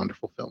wonderful,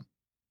 wonderful film.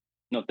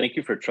 No, thank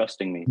you for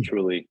trusting me,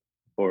 truly,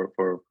 for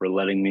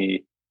letting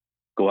me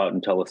go out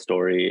and tell a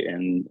story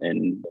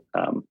and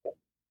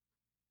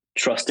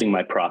trusting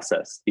my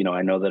process.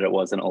 I know that it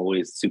wasn't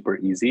always super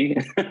easy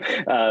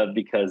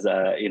because,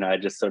 I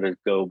just sort of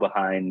go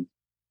behind.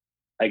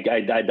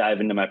 I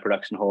dive into my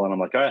production hole and I'm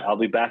like, all right, I'll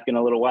be back in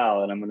a little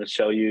while and I'm going to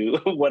show you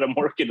what I'm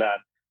working on.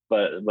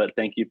 But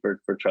thank you for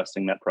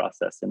trusting that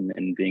process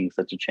and being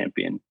such a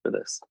champion for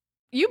this.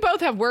 You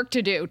both have work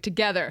to do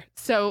together.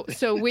 So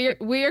we're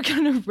going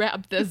to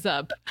wrap this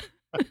up.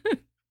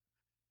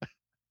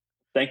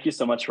 Thank you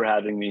so much for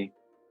having me.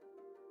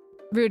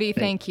 Rudy,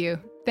 thank you.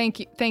 Thank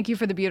you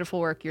for the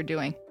beautiful work you're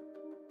doing.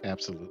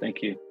 Absolutely.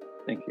 Thank you.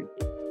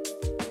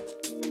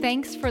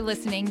 Thanks for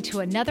listening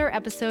to another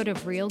episode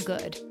of Real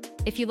Good.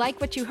 If you like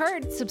what you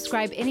heard,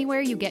 subscribe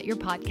anywhere you get your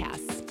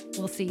podcasts.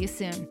 We'll see you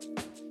soon.